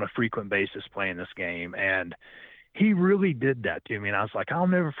on a frequent basis playing this game. And he really did that to me. And I was like, I'll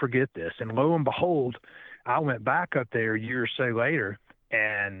never forget this. And lo and behold, I went back up there a year or so later,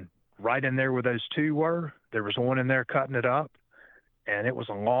 and right in there where those 2 were, there was one in there cutting it up. And it was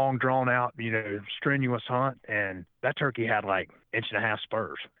a long, drawn out, you know, strenuous hunt. And that turkey had like 1.5 inch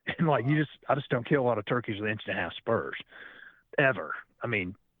spurs. And like, I just don't kill a lot of turkeys with 1.5 inch spurs ever. I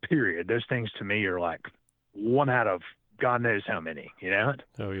mean, period. Those things to me are like 1 out of God knows how many, you know?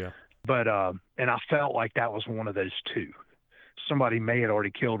 Oh yeah. But, and I felt like that was one of those 2. Somebody may have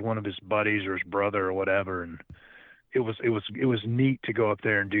already killed one of his buddies or his brother or whatever. And it was neat to go up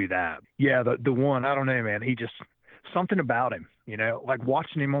there and do that. Yeah. The one, I don't know, man, he just, something about him, you know, like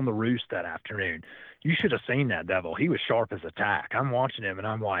watching him on the roost that afternoon. You should have seen that devil. He was sharp as a tack. I'm watching him and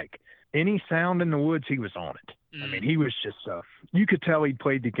I'm like, any sound in the woods, he was on it. I mean, he was just, you could tell he'd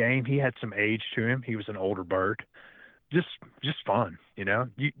played the game. He had some age to him. He was an older bird. Just fun, you know.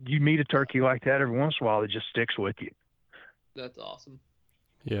 You meet a turkey like that every once in a while, it just sticks with you. That's awesome.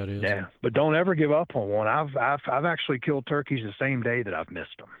 Yeah, it is. Yeah, but don't ever give up on one. I've actually killed turkeys the same day that I've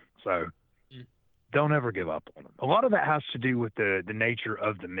missed them. So don't ever give up on them. A lot of that has to do with the nature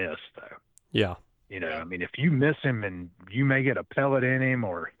of the miss, though. Yeah. You know, I mean, if you miss him and you may get a pellet in him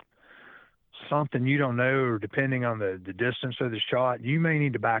or something you don't know, or depending on the distance of the shot, you may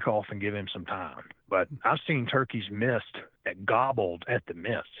need to back off and give him some time. But I've seen turkeys missed that gobbled at the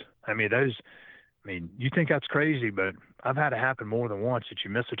miss. I mean, you think that's crazy, but I've had it happen more than once that you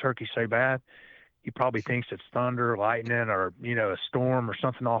miss a turkey so bad, he probably thinks it's thunder, lightning, or, you know, a storm or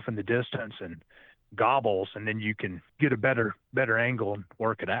something off in the distance and gobbles, and then you can get a better angle and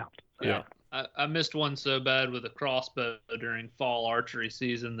work it out. Yeah. I missed one so bad with a crossbow during fall archery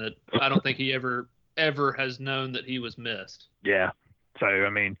season that I don't think he ever has known that he was missed. Yeah. So, I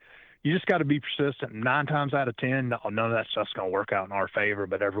mean, you just got to be persistent. 9 times out of 10, none of that stuff's going to work out in our favor,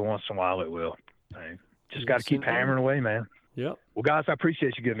 but every once in a while it will. Just got to keep hammering away, man. Yep. Well, guys, I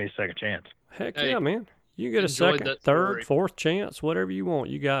appreciate you giving me a second chance. Heck yeah, man. You get a second, third, fourth chance, whatever you want.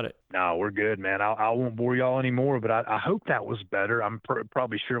 You got it. No, we're good, man. I won't bore y'all anymore, but I hope that was better. I'm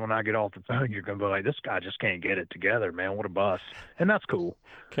probably sure when I get off the phone, you're going to be like, this guy just can't get it together, man. What a bust. And that's cool.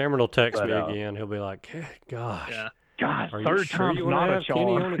 Cameron will text me again. He'll be like, gosh. Yeah. God, are third you sure time's you want not to a have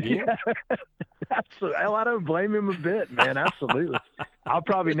Kenny on charm. again? Hell, I don't blame him a bit, man. Absolutely. I'll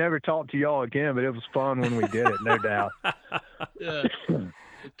probably never talk to y'all again, but it was fun when we did it, no doubt. Yeah.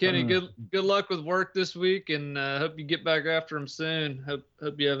 Kenny, good luck with work this week, and hope you get back after him soon.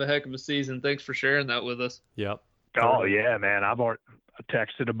 Hope you have a heck of a season. Thanks for sharing that with us. Yep. Oh yeah, man. I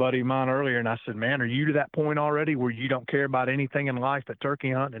texted a buddy of mine earlier, and I said, "Man, are you to that point already where you don't care about anything in life but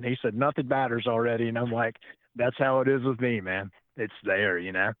turkey hunting?" And he said, "Nothing matters already." And I'm like, "That's how it is with me, man. It's there,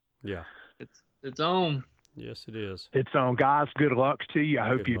 you know." Yeah. It's on. Yes, it is. It's on, guys. Good luck to you. I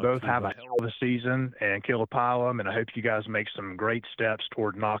hope you both have both. a hell of a season and kill a pile of them, and I hope you guys make some great steps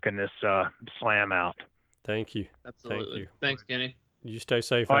toward knocking this slam out. Thank you. Absolutely. Thank you. Thanks, Kenny. You stay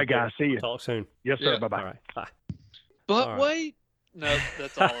safe. All right, guys. See you. Talk soon. Yes, sir. Yeah. Bye-bye. All right. Bye. But All right. wait. No,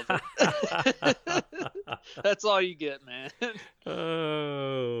 that's all of it. That's all you get, man.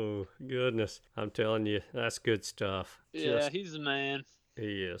 Oh, goodness. I'm telling you, that's good stuff. Yeah, he's a man.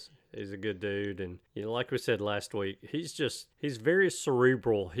 He is. He's a good dude. And, like we said last week, he's very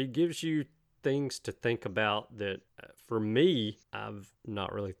cerebral. He gives you things to think about that, for me, I've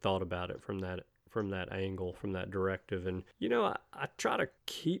not really thought about it from that angle, from that directive. And, I try to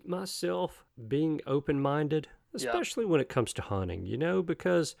keep myself being open-minded, especially when it comes to hunting,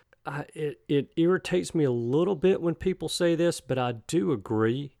 because it irritates me a little bit when people say this, but I do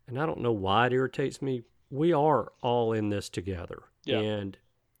agree, and I don't know why it irritates me. We are all in this together. Yeah. And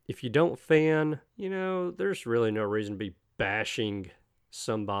if you don't fan, there's really no reason to be bashing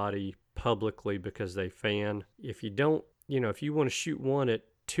somebody publicly because they fan. If you don't, if you want to shoot one at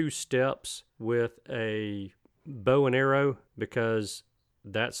 2 steps with a bow and arrow because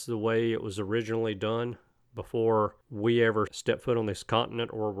that's the way it was originally done before we ever stepped foot on this continent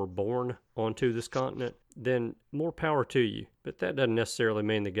or were born onto this continent, then more power to you. But that doesn't necessarily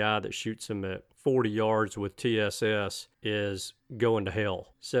mean the guy that shoots them at 40 yards with TSS is going to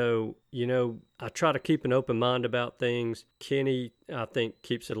hell. So, I try to keep an open mind about things. Kenny, I think,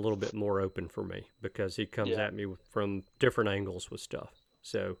 keeps it a little bit more open for me because he comes at me from different angles with stuff.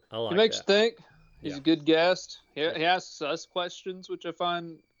 So I like that. He makes you think. He's a good guest. He asks us questions, which I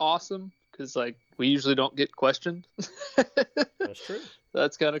find awesome because, we usually don't get questioned. That's true.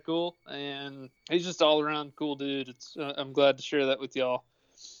 That's kind of cool. And he's just all around cool dude. I'm glad to share that with y'all.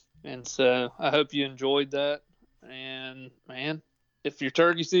 And so I hope you enjoyed that. And, man, if your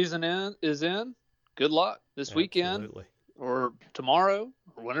turkey season is in, good luck this weekend or tomorrow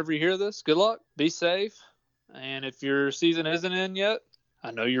or whenever you hear this. Good luck. Be safe. And if your season isn't in yet, I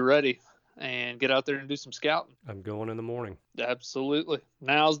know you're ready. And get out there and do some scouting. I'm going in the morning. Absolutely.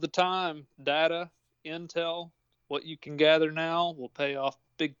 Now's the time. Data, intel, what you can gather now will pay off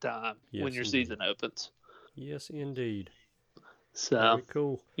big time when your season opens. Yes, indeed. So, very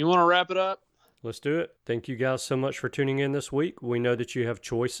cool. You want to wrap it up? Let's do it. Thank you guys so much for tuning in this week. We know that you have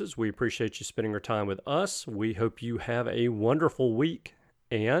choices. We appreciate you spending your time with us. We hope you have a wonderful week,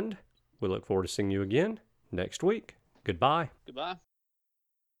 and we look forward to seeing you again next week. Goodbye. Goodbye.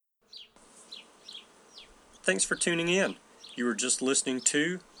 Thanks for tuning in. You were just listening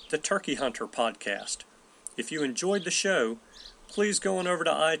to the Turkey Hunter Podcast. If you enjoyed the show, please go on over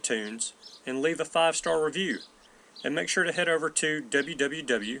to iTunes and leave a 5-star review. And make sure to head over to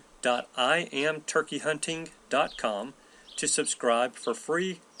www.iamturkeyhunting.com to subscribe for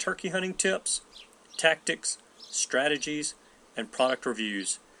free turkey hunting tips, tactics, strategies, and product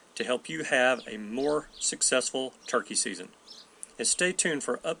reviews to help you have a more successful turkey season. And stay tuned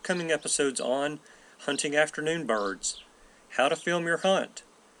for upcoming episodes on hunting afternoon birds, how to film your hunt,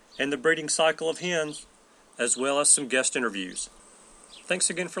 and the breeding cycle of hens, as well as some guest interviews. Thanks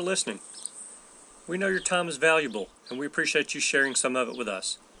again for listening. We know your time is valuable, and we appreciate you sharing some of it with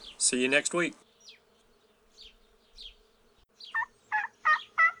us. See you next week.